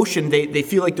and devotion, they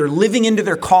feel like they're living into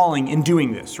their calling in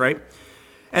doing this, right?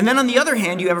 And then on the other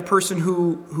hand, you have a person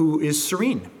who is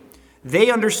serene.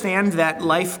 They understand that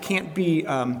life can't be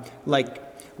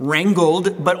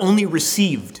wrangled, but only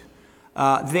received.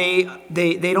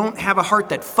 They don't have a heart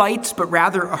that fights, but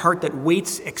rather a heart that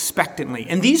waits expectantly.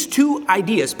 And these two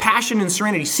ideas, passion and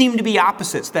serenity, seem to be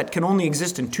opposites that can only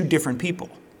exist in two different people.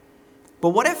 But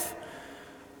what if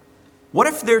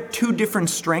they're two different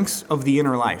strengths of the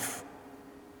inner life?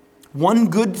 One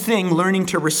good thing learning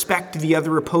to respect the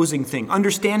other opposing thing,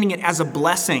 understanding it as a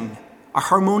blessing, a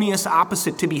harmonious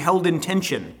opposite to be held in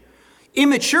tension.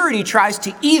 Immaturity tries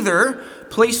to either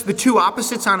place the two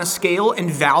opposites on a scale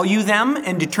and value them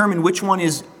and determine which one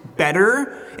is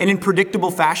better, and in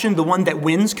predictable fashion, the one that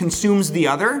wins consumes the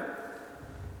other.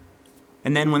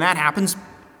 And then when that happens,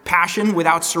 passion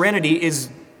without serenity is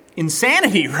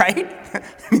insanity, right?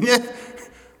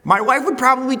 My wife would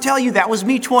probably tell you that was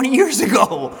me 20 years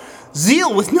ago.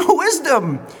 Zeal with no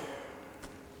wisdom.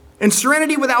 And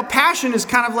serenity without passion is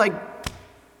kind of like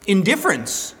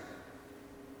indifference.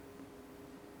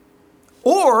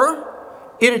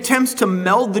 Or it attempts to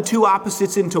meld the two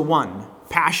opposites into one.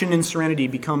 Passion and serenity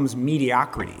becomes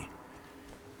mediocrity.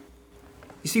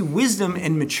 You see, wisdom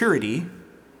and maturity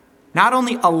not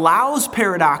only allows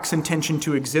paradox and tension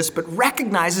to exist, but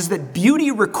recognizes that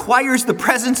beauty requires the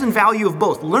presence and value of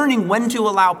both, learning when to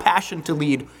allow passion to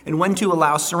lead and when to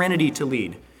allow serenity to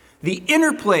lead. The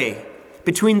interplay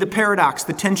between the paradox,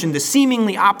 the tension, the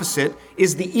seemingly opposite,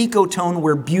 is the ecotone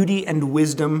where beauty and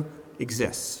wisdom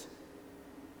exists.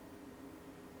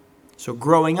 So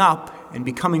growing up and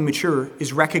becoming mature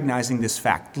is recognizing this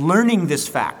fact, learning this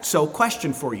fact. So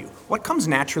question for you, what comes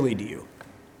naturally to you?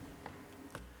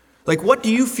 Like, what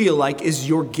do you feel like is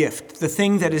your gift, the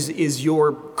thing that is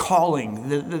your calling,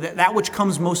 that which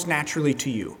comes most naturally to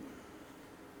you?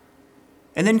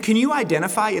 And then can you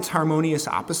identify its harmonious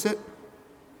opposite?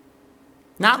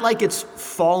 Not like it's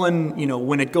fallen,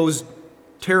 when it goes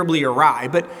terribly awry,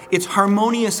 but its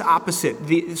harmonious opposite,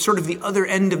 the sort of the other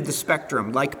end of the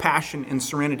spectrum, like passion and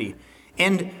serenity.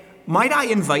 And might I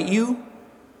invite you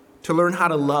to learn how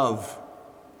to love,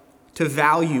 to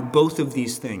value both of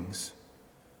these things?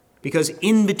 Because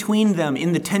in between them,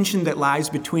 in the tension that lies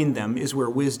between them, is where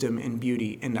wisdom and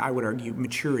beauty, and I would argue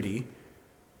maturity,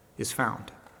 is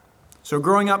found. So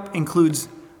growing up includes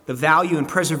the value and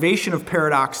preservation of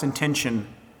paradox and tension.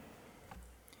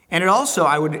 And it also,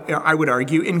 I would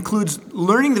argue, includes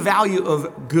learning the value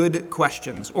of good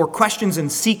questions, or questions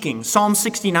in seeking. Psalm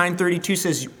 69:32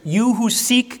 says, "You who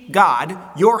seek God,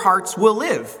 your hearts will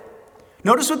live."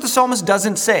 Notice what the psalmist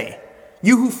doesn't say.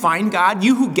 You who find God,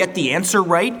 you who get the answer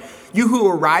right, you who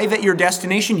arrive at your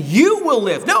destination, you will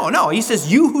live. No, he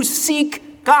says, you who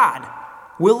seek God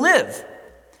will live.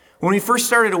 When we first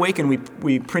started Awaken,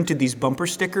 we printed these bumper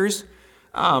stickers.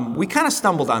 We kind of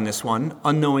stumbled on this one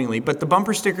unknowingly, but the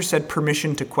bumper sticker said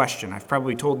permission to question. I've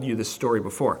probably told you this story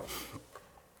before.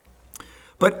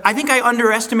 But I think I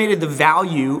underestimated the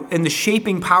value and the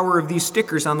shaping power of these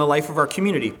stickers on the life of our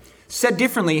community. Said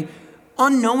differently,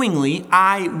 unknowingly,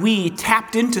 we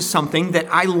tapped into something that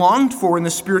I longed for in the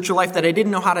spiritual life that I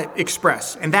didn't know how to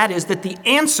express. And that is that the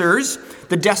answers,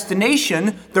 the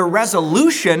destination, the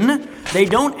resolution, they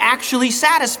don't actually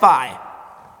satisfy.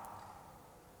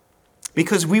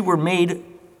 Because we were made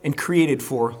and created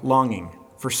for longing,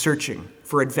 for searching,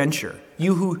 for adventure.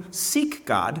 You who seek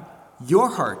God, your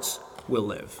hearts will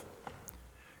live.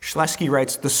 Schlesky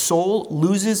writes, the soul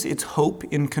loses its hope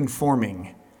in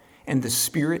conforming, and the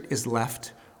spirit is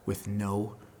left with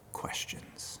no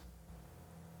questions.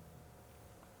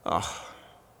 Oh,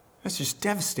 that's just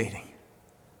devastating.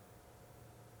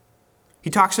 He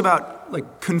talks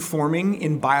about conforming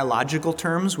in biological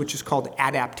terms, which is called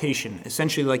adaptation.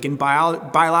 Essentially, in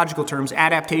biological terms,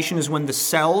 adaptation is when the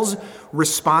cell's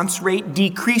response rate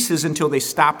decreases until they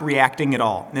stop reacting at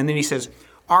all. And then he says,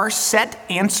 our set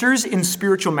answers in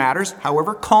spiritual matters,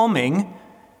 however calming,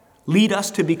 lead us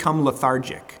to become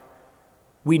lethargic.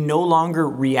 We no longer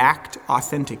react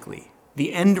authentically.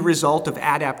 The end result of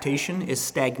adaptation is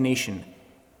stagnation.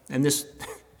 And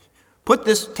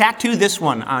tattoo this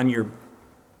one on your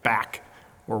back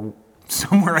or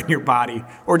somewhere on your body,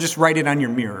 or just write it on your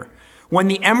mirror. When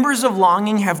the embers of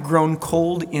longing have grown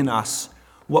cold in us,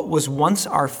 what was once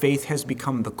our faith has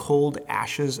become the cold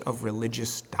ashes of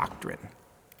religious doctrine.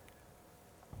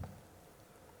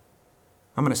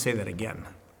 I'm going to say that again.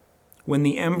 When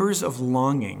the embers of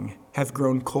longing have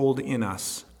grown cold in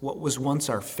us, what was once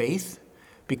our faith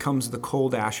becomes the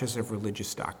cold ashes of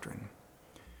religious doctrine.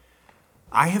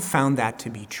 I have found that to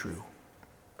be true.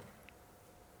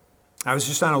 I was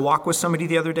just on a walk with somebody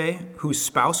the other day whose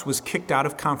spouse was kicked out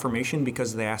of confirmation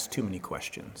because they asked too many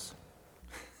questions.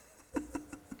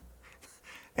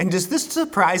 And does this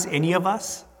surprise any of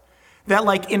us? That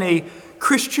like in a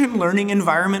Christian learning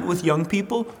environment with young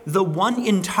people, the one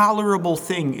intolerable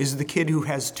thing is the kid who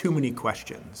has too many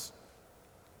questions.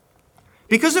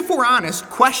 Because if we're honest,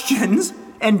 questions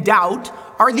and doubt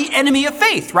are the enemy of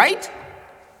faith, right?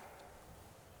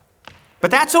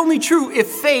 But that's only true if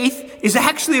faith is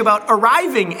actually about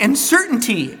arriving and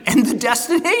certainty and the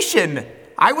destination.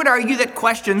 I would argue that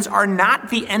questions are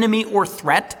not the enemy or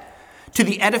threat to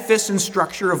the edifice and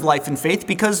structure of life and faith,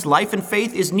 because life and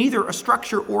faith is neither a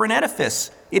structure or an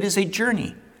edifice. It is a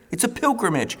journey. It's a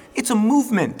pilgrimage. It's a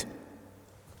movement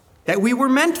that we were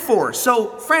meant for.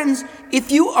 So, friends, if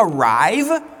you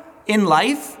arrive in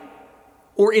life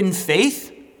or in faith,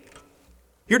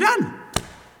 you're done.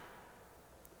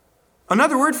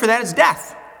 Another word for that is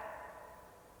death.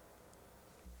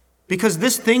 Because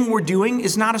this thing we're doing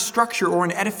is not a structure or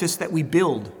an edifice that we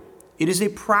build. It is a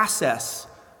process.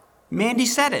 Mandy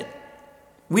said it.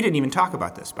 We didn't even talk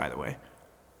about this, by the way.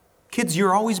 Kids,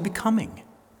 you're always becoming.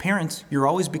 Parents, you're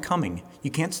always becoming. You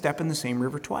can't step in the same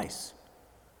river twice.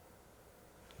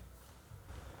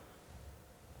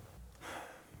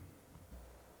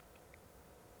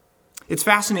 It's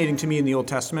fascinating to me in the Old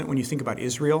Testament when you think about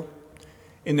Israel,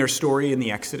 in their story in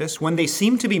the Exodus, when they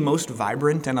seem to be most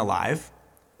vibrant and alive,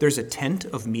 there's a tent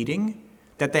of meeting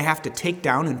that they have to take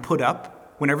down and put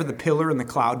up whenever the pillar and the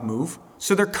cloud move.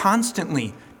 So they're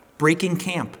constantly breaking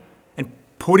camp and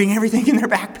putting everything in their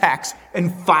backpacks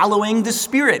and following the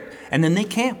Spirit. And then they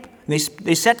camp. They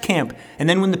set camp. And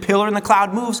then when the pillar and the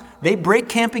cloud moves, they break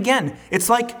camp again. It's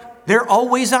like they're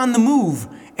always on the move,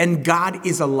 and God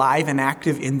is alive and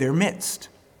active in their midst.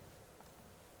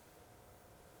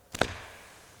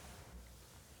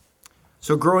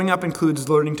 So growing up includes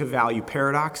learning to value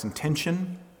paradox and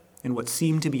tension and what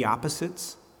seem to be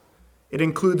opposites. It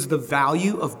includes the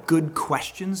value of good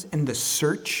questions and the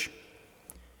search.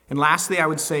 And lastly, I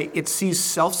would say it sees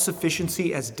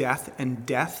self-sufficiency as death and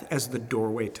death as the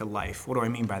doorway to life. What do I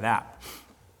mean by that?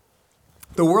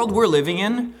 The world we're living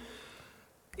in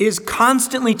is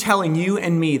constantly telling you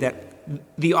and me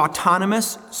that the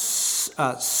autonomous,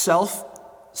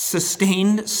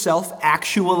 self-sustained,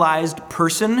 self-actualized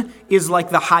person is like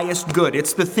the highest good.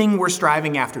 It's the thing we're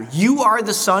striving after. You are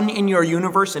the sun in your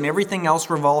universe, and everything else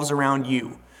revolves around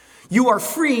you. You are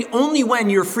free only when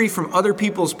you're free from other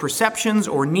people's perceptions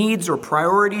or needs or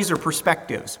priorities or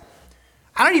perspectives.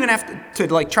 I don't even have to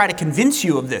try to convince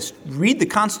you of this. Read the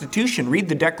Constitution, read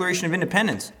the Declaration of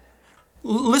Independence.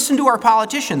 Listen to our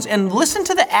politicians and listen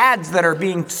to the ads that are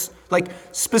being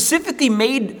specifically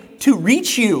made to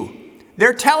reach you.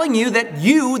 They're telling you that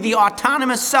you, the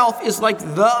autonomous self, is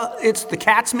it's the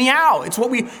cat's meow. It's what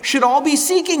we should all be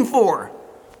seeking for.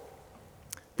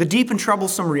 The deep and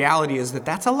troublesome reality is that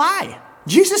that's a lie.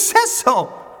 Jesus says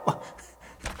so.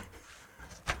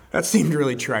 That seemed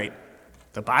really trite.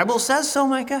 The Bible says so,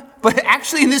 Micah. But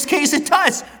actually, in this case, it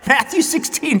does. Matthew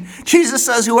 16, Jesus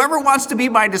says, whoever wants to be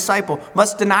my disciple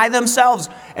must deny themselves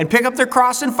and pick up their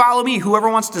cross and follow me. Whoever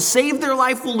wants to save their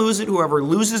life will lose it. Whoever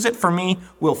loses it for me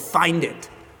will find it.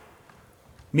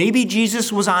 Maybe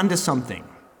Jesus was onto something.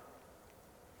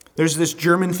 There's this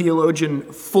German theologian,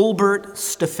 Fulbert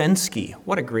Steffensky.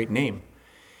 What a great name.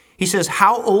 He says,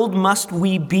 how old must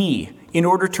we be in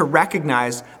order to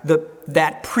recognize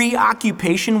that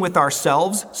preoccupation with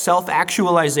ourselves,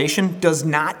 self-actualization, does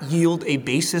not yield a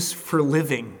basis for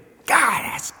living? God,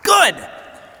 that's good.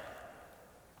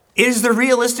 It is the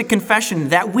realistic confession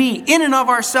that we, in and of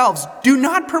ourselves, do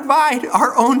not provide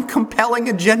our own compelling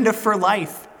agenda for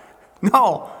life.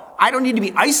 No, I don't need to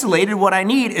be isolated. What I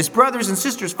need is brothers and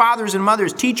sisters, fathers and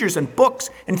mothers, teachers and books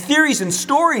and theories and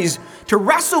stories to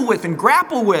wrestle with and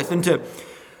grapple with and to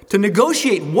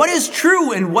negotiate what is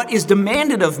true and what is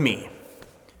demanded of me.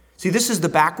 See, this is the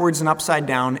backwards and upside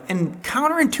down and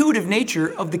counterintuitive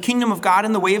nature of the kingdom of God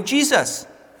in the way of Jesus.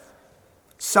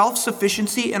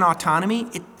 Self-sufficiency and autonomy,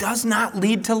 it does not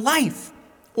lead to life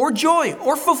or joy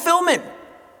or fulfillment.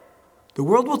 The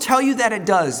world will tell you that it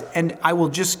does, and I will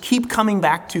just keep coming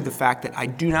back to the fact that I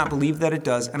do not believe that it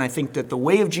does, and I think that the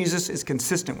way of Jesus is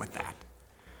consistent with that.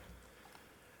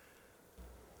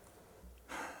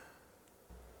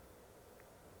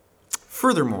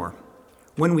 Furthermore,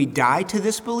 when we die to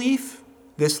this belief,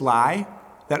 this lie,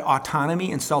 that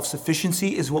autonomy and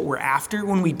self-sufficiency is what we're after,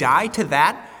 when we die to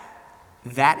that,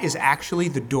 that is actually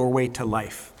the doorway to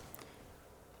life.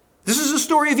 This is the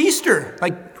story of Easter,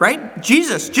 right?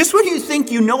 Jesus, just when you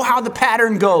think you know how the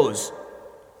pattern goes,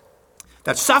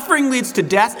 that suffering leads to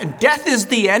death and death is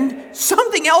the end,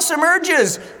 something else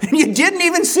emerges and you didn't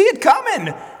even see it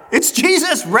coming. It's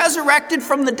Jesus resurrected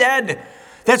from the dead.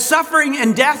 That suffering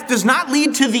and death does not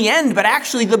lead to the end, but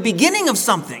actually the beginning of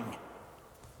something.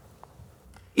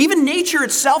 Even nature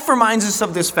itself reminds us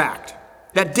of this fact,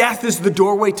 that death is the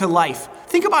doorway to life.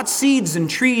 Think about seeds and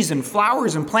trees and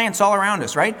flowers and plants all around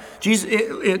us, right? Jesus,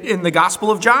 in the Gospel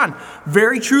of John,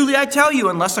 very truly I tell you,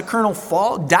 unless a kernel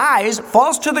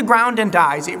falls to the ground and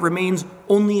dies, it remains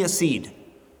only a seed.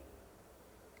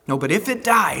 No, but if it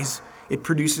dies, it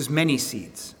produces many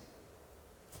seeds.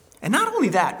 And not only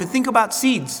that, but think about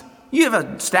seeds. You have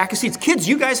a stack of seeds. Kids,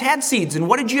 you guys had seeds, and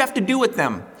what did you have to do with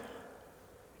them?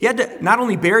 You had to not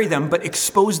only bury them, but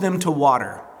expose them to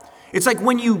water. It's like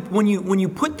when you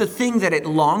put the thing that it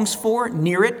longs for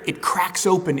near it, it cracks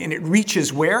open and it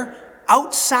reaches where?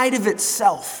 Outside of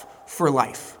itself for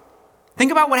life.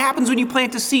 Think about what happens when you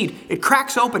plant a seed. It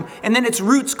cracks open and then its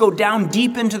roots go down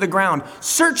deep into the ground,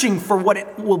 searching for what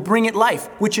it will bring it life,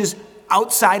 which is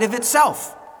outside of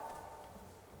itself.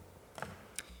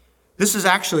 This is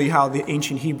actually how the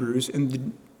ancient Hebrews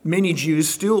and many Jews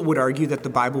still would argue that the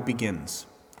Bible begins.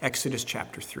 Exodus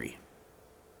chapter 3.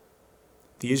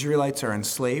 The Israelites are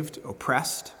enslaved,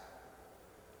 oppressed.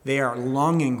 They are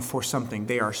longing for something.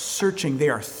 They are searching. They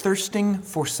are thirsting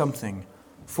for something,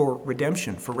 for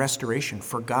redemption, for restoration,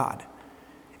 for God.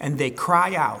 And they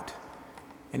cry out.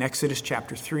 In Exodus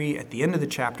chapter 3, at the end of the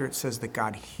chapter, it says that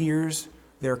God hears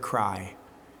their cry.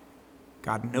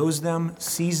 God knows them,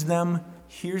 sees them,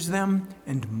 hears them,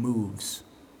 and moves.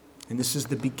 And this is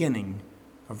the beginning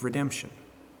of redemption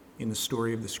in the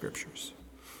story of the Scriptures.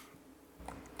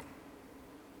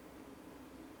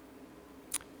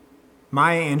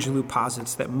 Maya Angelou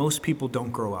posits that most people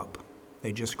don't grow up,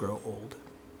 they just grow old.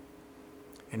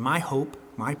 And my hope,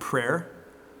 my prayer,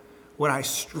 what I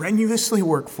strenuously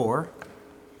work for,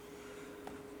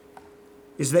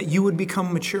 is that you would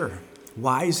become mature,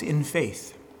 wise in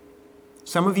faith.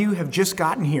 Some of you have just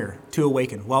gotten here to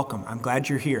Awaken. Welcome. I'm glad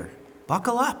you're here.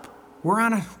 Buckle up. We're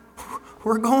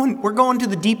going to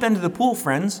the deep end of the pool,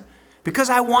 friends, because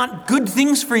I want good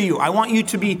things for you. I want you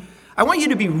to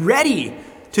be ready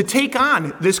to take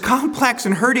on this complex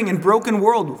and hurting and broken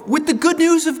world with the good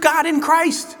news of God in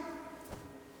Christ.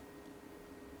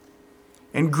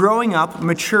 And growing up,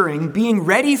 maturing, being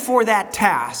ready for that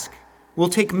task will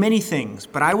take many things,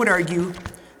 but I would argue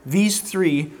these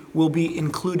three will be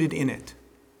included in it.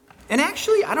 And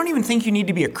actually, I don't even think you need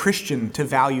to be a Christian to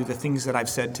value the things that I've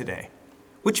said today,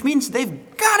 which means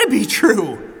they've got to be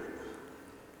true.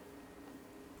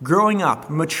 Growing up,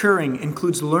 maturing,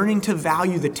 includes learning to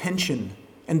value the tension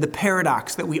and the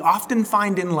paradox that we often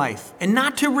find in life, and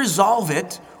not to resolve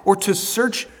it or to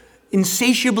search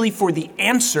insatiably for the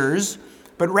answers,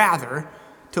 but rather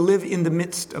to live in the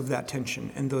midst of that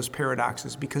tension and those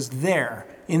paradoxes, because there,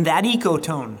 in that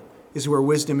ecotone, is where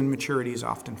wisdom and maturity is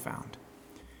often found.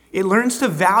 It learns to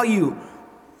value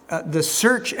the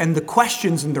search and the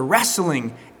questions and the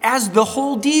wrestling as the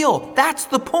whole deal. That's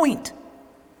the point.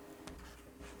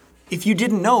 If you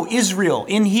didn't know, Israel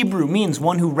in Hebrew means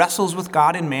one who wrestles with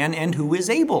God and man and who is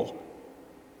able.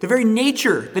 The very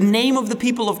nature, the name of the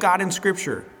people of God in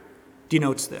Scripture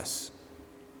denotes this.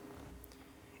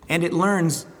 And it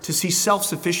learns to see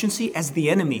self-sufficiency as the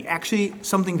enemy, actually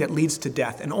something that leads to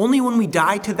death. And only when we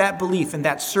die to that belief and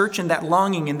that search and that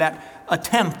longing and that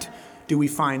attempt do we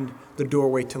find the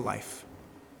doorway to life.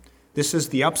 This is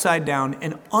the upside down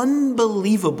and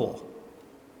unbelievable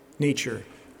nature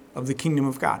of the kingdom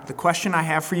of God. The question I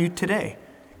have for you today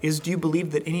is, do you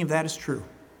believe that any of that is true?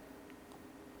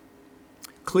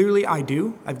 Clearly I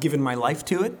do. I've given my life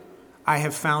to it. I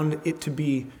have found it to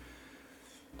be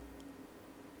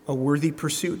a worthy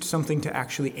pursuit, something to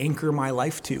actually anchor my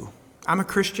life to. I'm a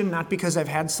Christian not because I've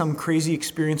had some crazy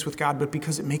experience with God, but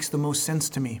because it makes the most sense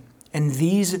to me. And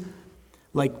these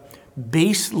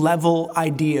base level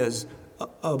ideas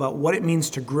about what it means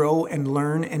to grow and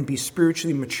learn and be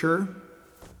spiritually mature,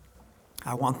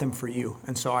 I want them for you.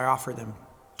 And so I offer them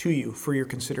to you for your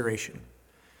consideration.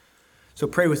 So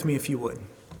pray with me if you would.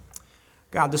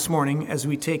 God, this morning, as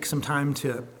we take some time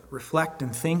to reflect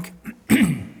and think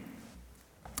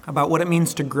about what it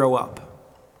means to grow up,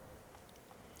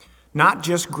 not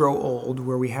just grow old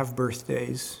where we have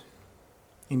birthdays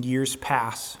and years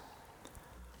pass,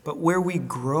 but where we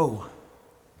grow,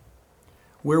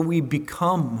 where we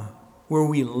become, where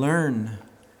we learn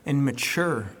and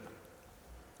mature.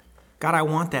 God, I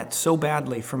want that so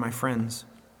badly for my friends,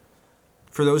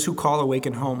 for those who call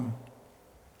Awaken home.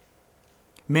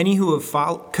 Many who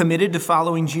have committed to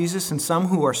following Jesus and some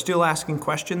who are still asking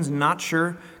questions and not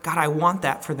sure. God, I want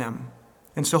that for them.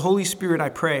 And so, Holy Spirit, I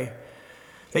pray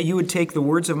that you would take the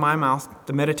words of my mouth,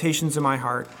 the meditations of my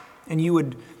heart, and you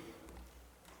would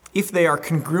if they are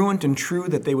congruent and true,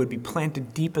 that they would be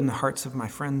planted deep in the hearts of my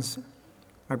friends,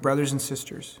 my brothers and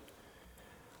sisters.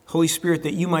 Holy Spirit,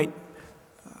 that you might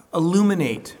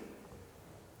illuminate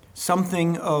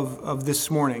something of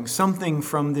this morning, something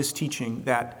from this teaching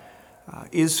that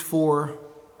is for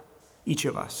each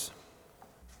of us.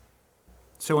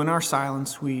 So in our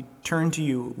silence, we turn to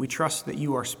you. We trust that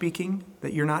you are speaking,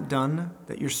 that you're not done,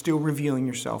 that you're still revealing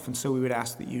yourself. And so we would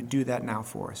ask that you do that now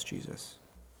for us, Jesus.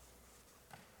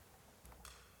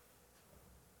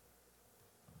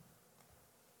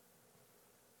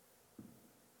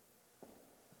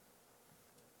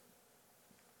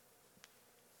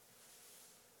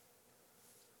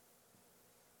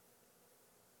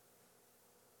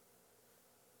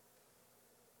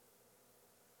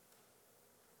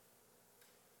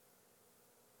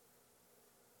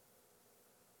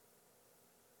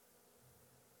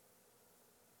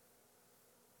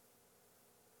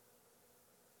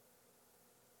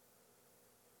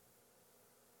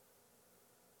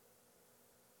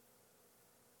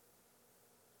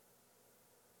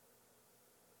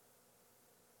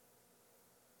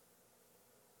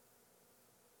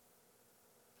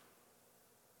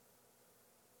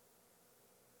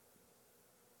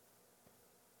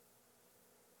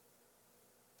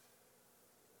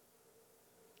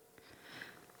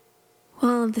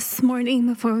 Well, this morning,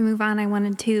 before we move on, I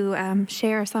wanted to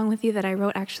share a song with you that I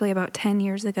wrote actually about 10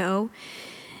 years ago.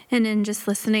 And in just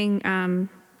listening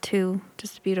to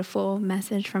just a beautiful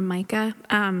message from Micah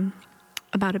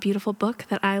about a beautiful book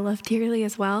that I love dearly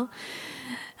as well,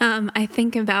 I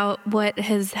think about what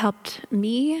has helped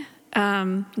me,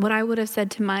 what I would have said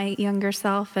to my younger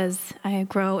self as I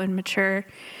grow and mature.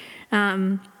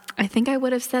 I think I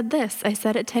would have said this. I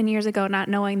said it 10 years ago, not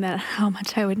knowing that how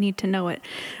much I would need to know it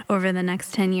over the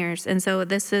next 10 years. And so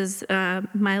this is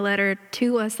my letter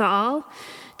to us all,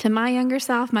 to my younger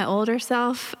self, my older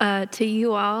self, to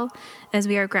you all, as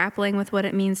we are grappling with what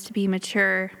it means to be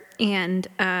mature and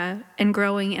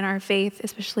growing in our faith,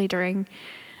 especially during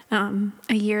a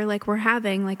year like we're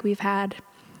having, like we've had.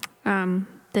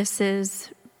 This is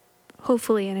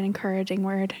hopefully an encouraging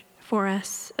word for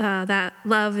us, that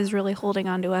love is really holding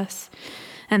on to us,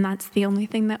 and that's the only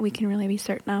thing that we can really be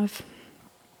certain of.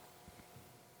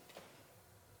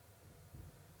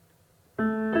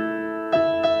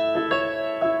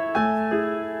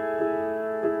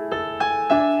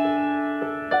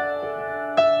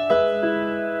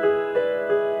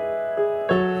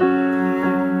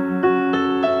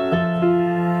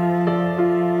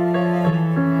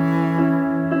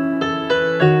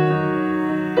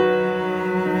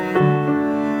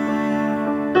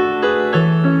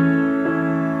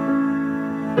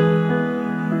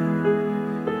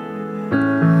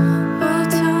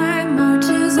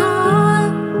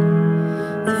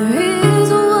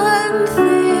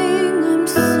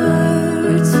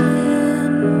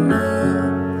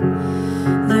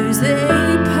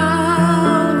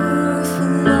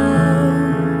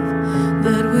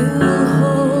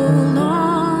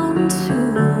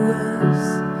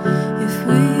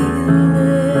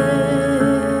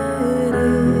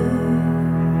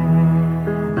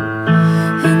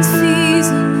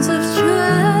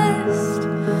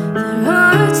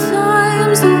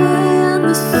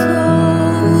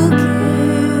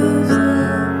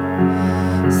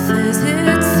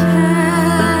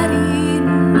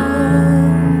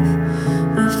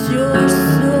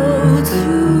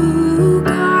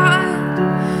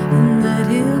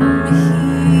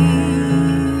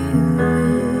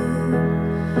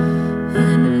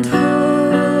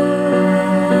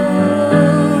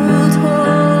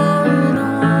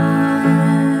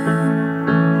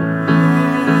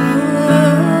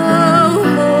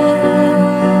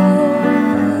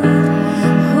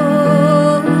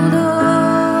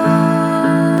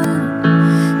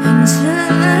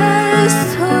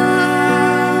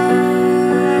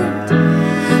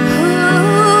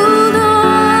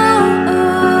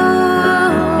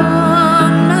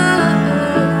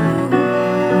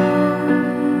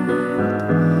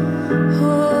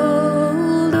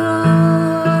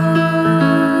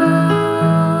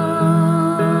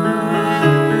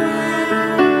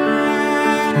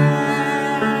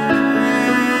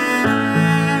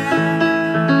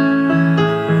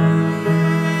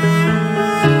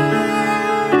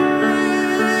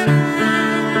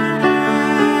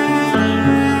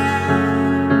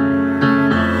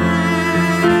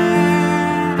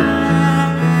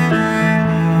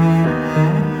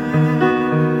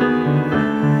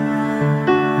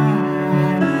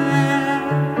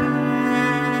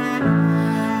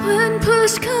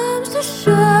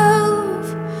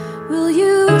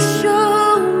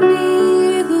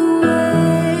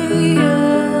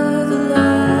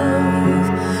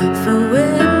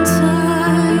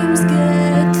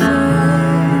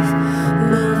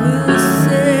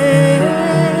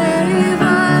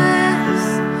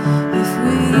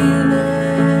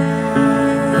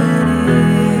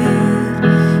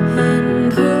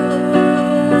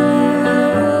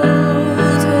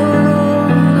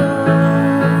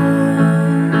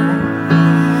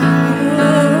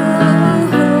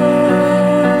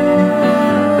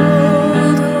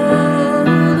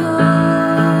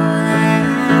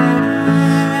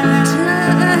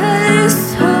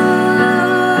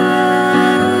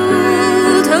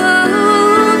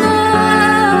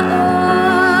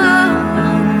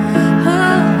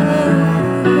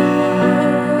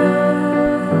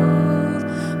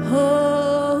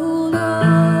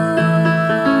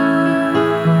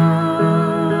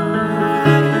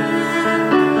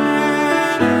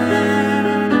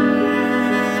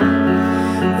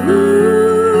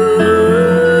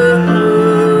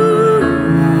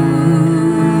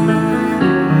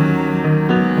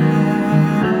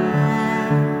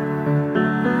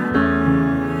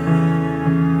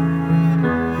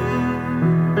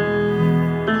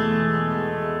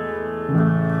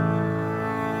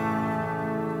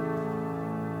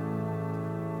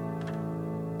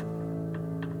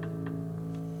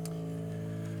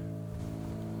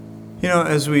 You know,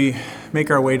 as we make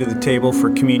our way to the table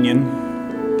for communion,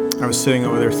 I was sitting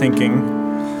over there thinking,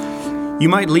 you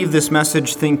might leave this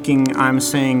message thinking I'm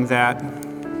saying that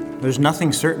there's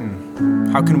nothing certain.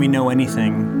 How can we know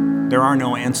anything? There are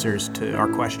no answers to our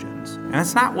questions. And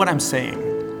that's not what I'm saying.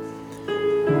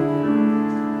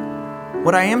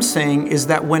 What I am saying is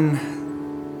that when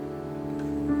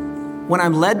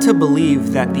I'm led to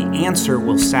believe that the answer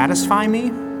will satisfy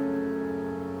me,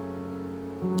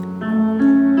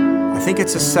 I think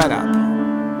it's a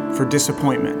setup for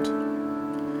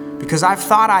disappointment. Because I've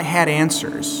thought I had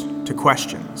answers to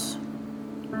questions.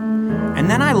 And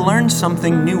then I learned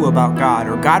something new about God,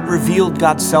 or God revealed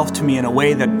God's self to me in a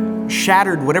way that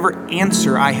shattered whatever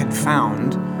answer I had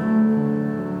found.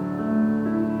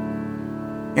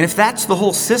 And if that's the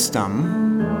whole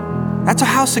system, that's a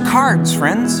house of cards,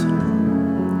 friends.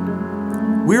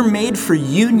 We're made for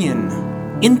union,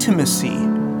 intimacy.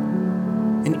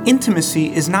 And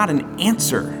intimacy is not an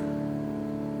answer.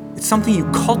 It's something you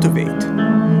cultivate.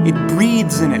 It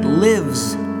breathes and it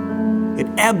lives. It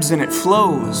ebbs and it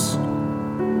flows.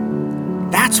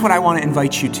 That's what I want to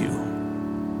invite you to.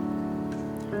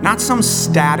 Not some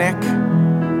static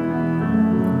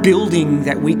building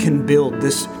that we can build,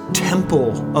 this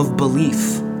temple of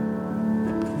belief.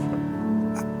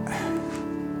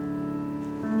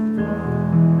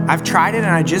 I've tried it and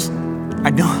I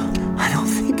don't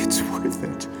think it's worth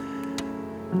it.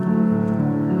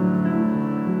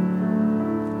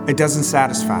 It doesn't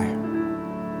satisfy.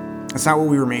 That's not what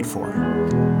we were made for.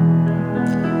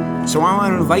 So I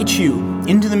want to invite you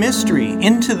into the mystery,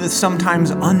 into the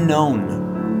sometimes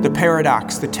unknown, the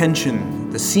paradox, the tension,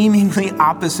 the seemingly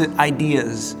opposite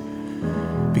ideas.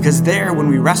 Because there, when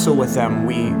we wrestle with them,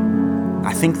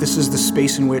 I think this is the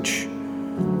space in which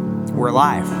we're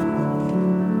alive.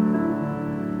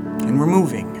 And we're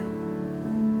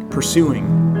moving,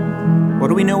 pursuing. What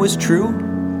do we know is true?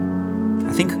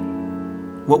 I think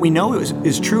what we know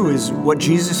is true is what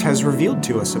Jesus has revealed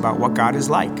to us about what God is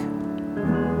like.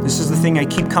 This is the thing I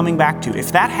keep coming back to.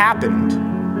 If that happened,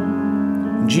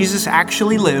 Jesus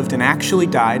actually lived and actually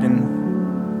died, and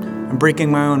I'm breaking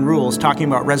my own rules talking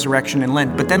about resurrection in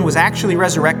Lent, but then was actually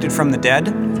resurrected from the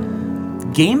dead,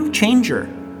 game changer.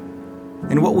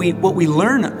 And what we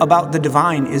learn about the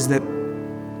divine is that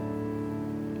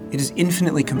it is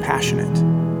infinitely compassionate.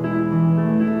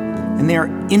 And they are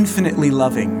infinitely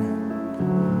loving.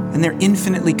 And they're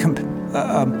infinitely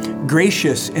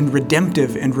gracious and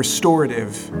redemptive and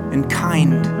restorative and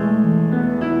kind.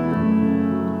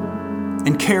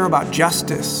 And care about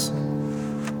justice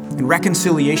and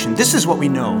reconciliation. This is what we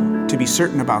know to be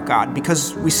certain about God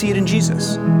because we see it in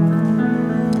Jesus.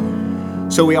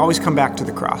 So we always come back to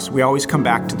the cross. We always come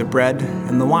back to the bread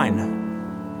and the wine.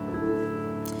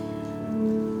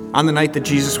 On the night that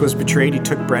Jesus was betrayed, he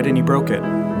took bread and he broke it.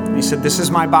 And he said, "This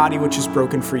is my body which is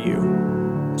broken for you.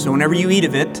 So whenever you eat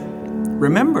of it,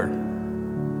 remember.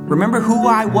 Remember who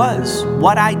I was,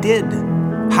 what I did,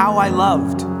 how I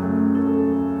loved."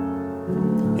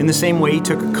 In the same way, he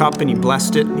took a cup and he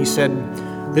blessed it. And he said,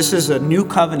 "This is a new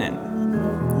covenant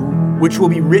which will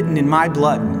be written in my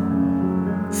blood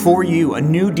for you, a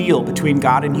new deal between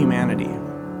God and humanity,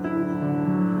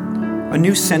 a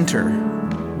new center.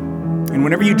 And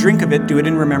whenever you drink of it, do it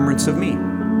in remembrance of me."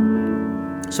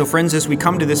 So friends, as we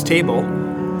come to this table,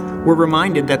 we're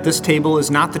reminded that this table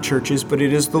is not the church's, but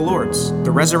it is the Lord's,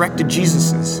 the resurrected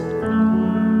Jesus's.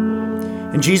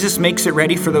 And Jesus makes it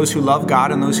ready for those who love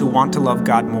God and those who want to love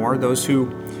God more,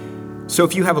 so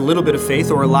if you have a little bit of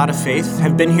faith or a lot of faith,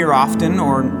 have been here often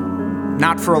or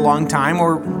not for a long time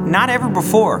or not ever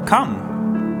before, come.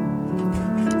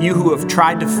 You who have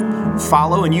tried to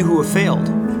follow and you who have failed.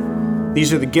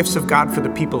 These are the gifts of God for the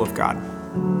people of God.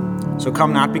 So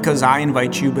come not because I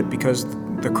invite you, but because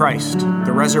the Christ,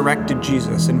 the resurrected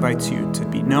Jesus, invites you to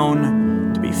be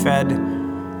known, to be fed,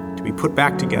 to be put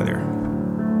back together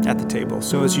at the table.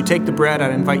 So as you take the bread,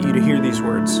 I'd invite you to hear these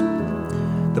words.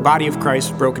 The body of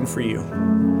Christ broken for you.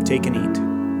 Take and eat.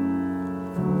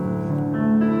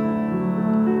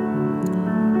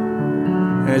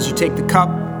 And as you take the cup,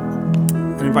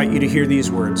 I invite you to hear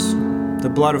these words. The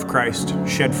blood of Christ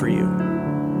shed for you.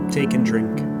 Take and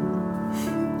drink.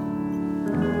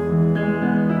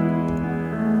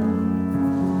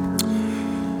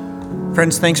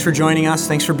 Friends, thanks for joining us.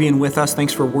 Thanks for being with us.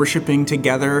 Thanks for worshiping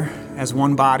together as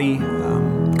one body.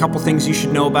 A couple things you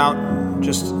should know about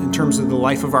just in terms of the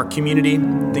life of our community,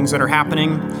 things that are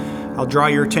happening. I'll draw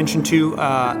your attention to,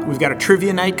 we've got a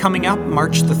trivia night coming up,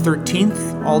 March the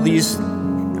 13th. All these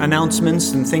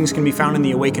announcements and things can be found in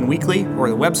the Awaken Weekly or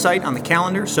the website on the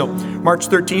calendar. So March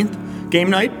 13th, game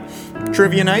night,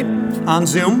 trivia night on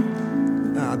Zoom.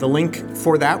 The link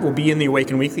for that will be in the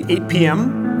Awaken Weekly, 8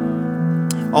 p.m.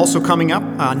 Also coming up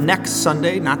next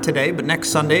Sunday, not today, but next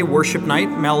Sunday, worship night.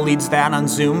 Mel leads that on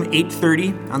Zoom,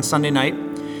 8:30 on Sunday night.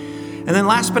 And then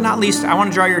last but not least, I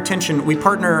want to draw your attention. We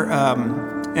partner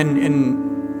and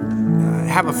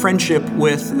have a friendship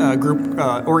with a group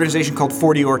organization called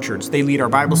 40 Orchards. They lead our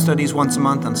Bible studies once a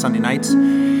month on Sunday nights.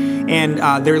 And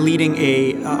they're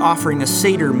leading offering a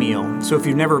Seder meal. So if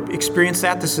you've never experienced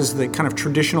that, this is the kind of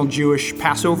traditional Jewish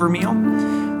Passover meal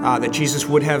that Jesus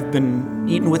would have been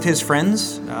eaten with his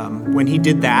friends when he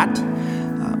did that,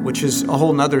 which is a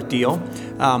whole nother deal.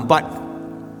 But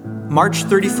March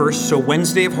 31st, so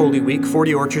Wednesday of Holy Week,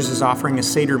 40 Orchards is offering a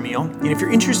Seder meal. And if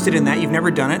you're interested in that, you've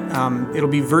never done it, it'll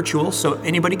be virtual, so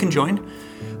anybody can join.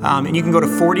 And you can go to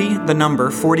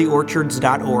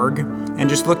 40orchards.org and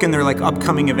just look in their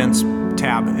upcoming events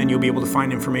tab, and you'll be able to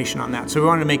find information on that. So we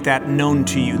wanted to make that known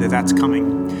to you that that's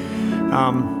coming.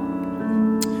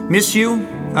 Miss you.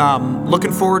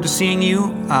 Looking forward to seeing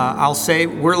you. I'll say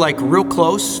we're real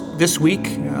close this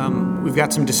week. We've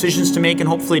got some decisions to make, and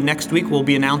hopefully next week we'll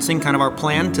be announcing kind of our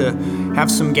plan to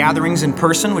have some gatherings in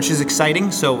person, which is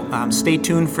exciting. So stay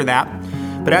tuned for that.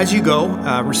 But as you go,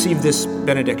 receive this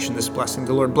benediction, this blessing.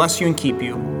 The Lord bless you and keep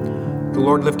you. The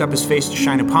Lord lift up his face to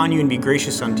shine upon you and be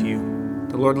gracious unto you.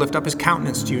 The Lord lift up his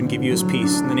countenance to you and give you his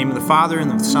peace. In the name of the Father,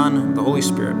 and of the Son, and of the Holy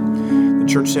Spirit. The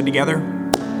church said together,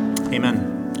 amen.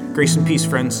 Grace and peace,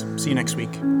 friends. See you next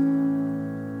week.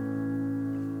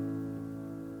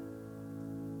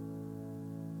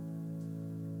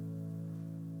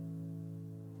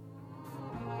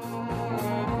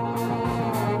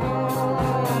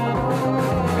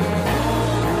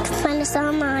 Find us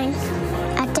online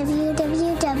at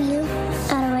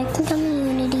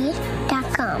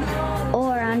www.awakencommunity.com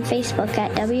or on Facebook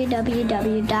at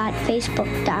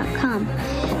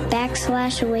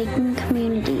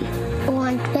www.facebook.com/awakencommunity or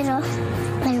on Twitter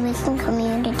at Awaken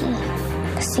Community.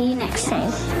 See you next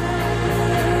time.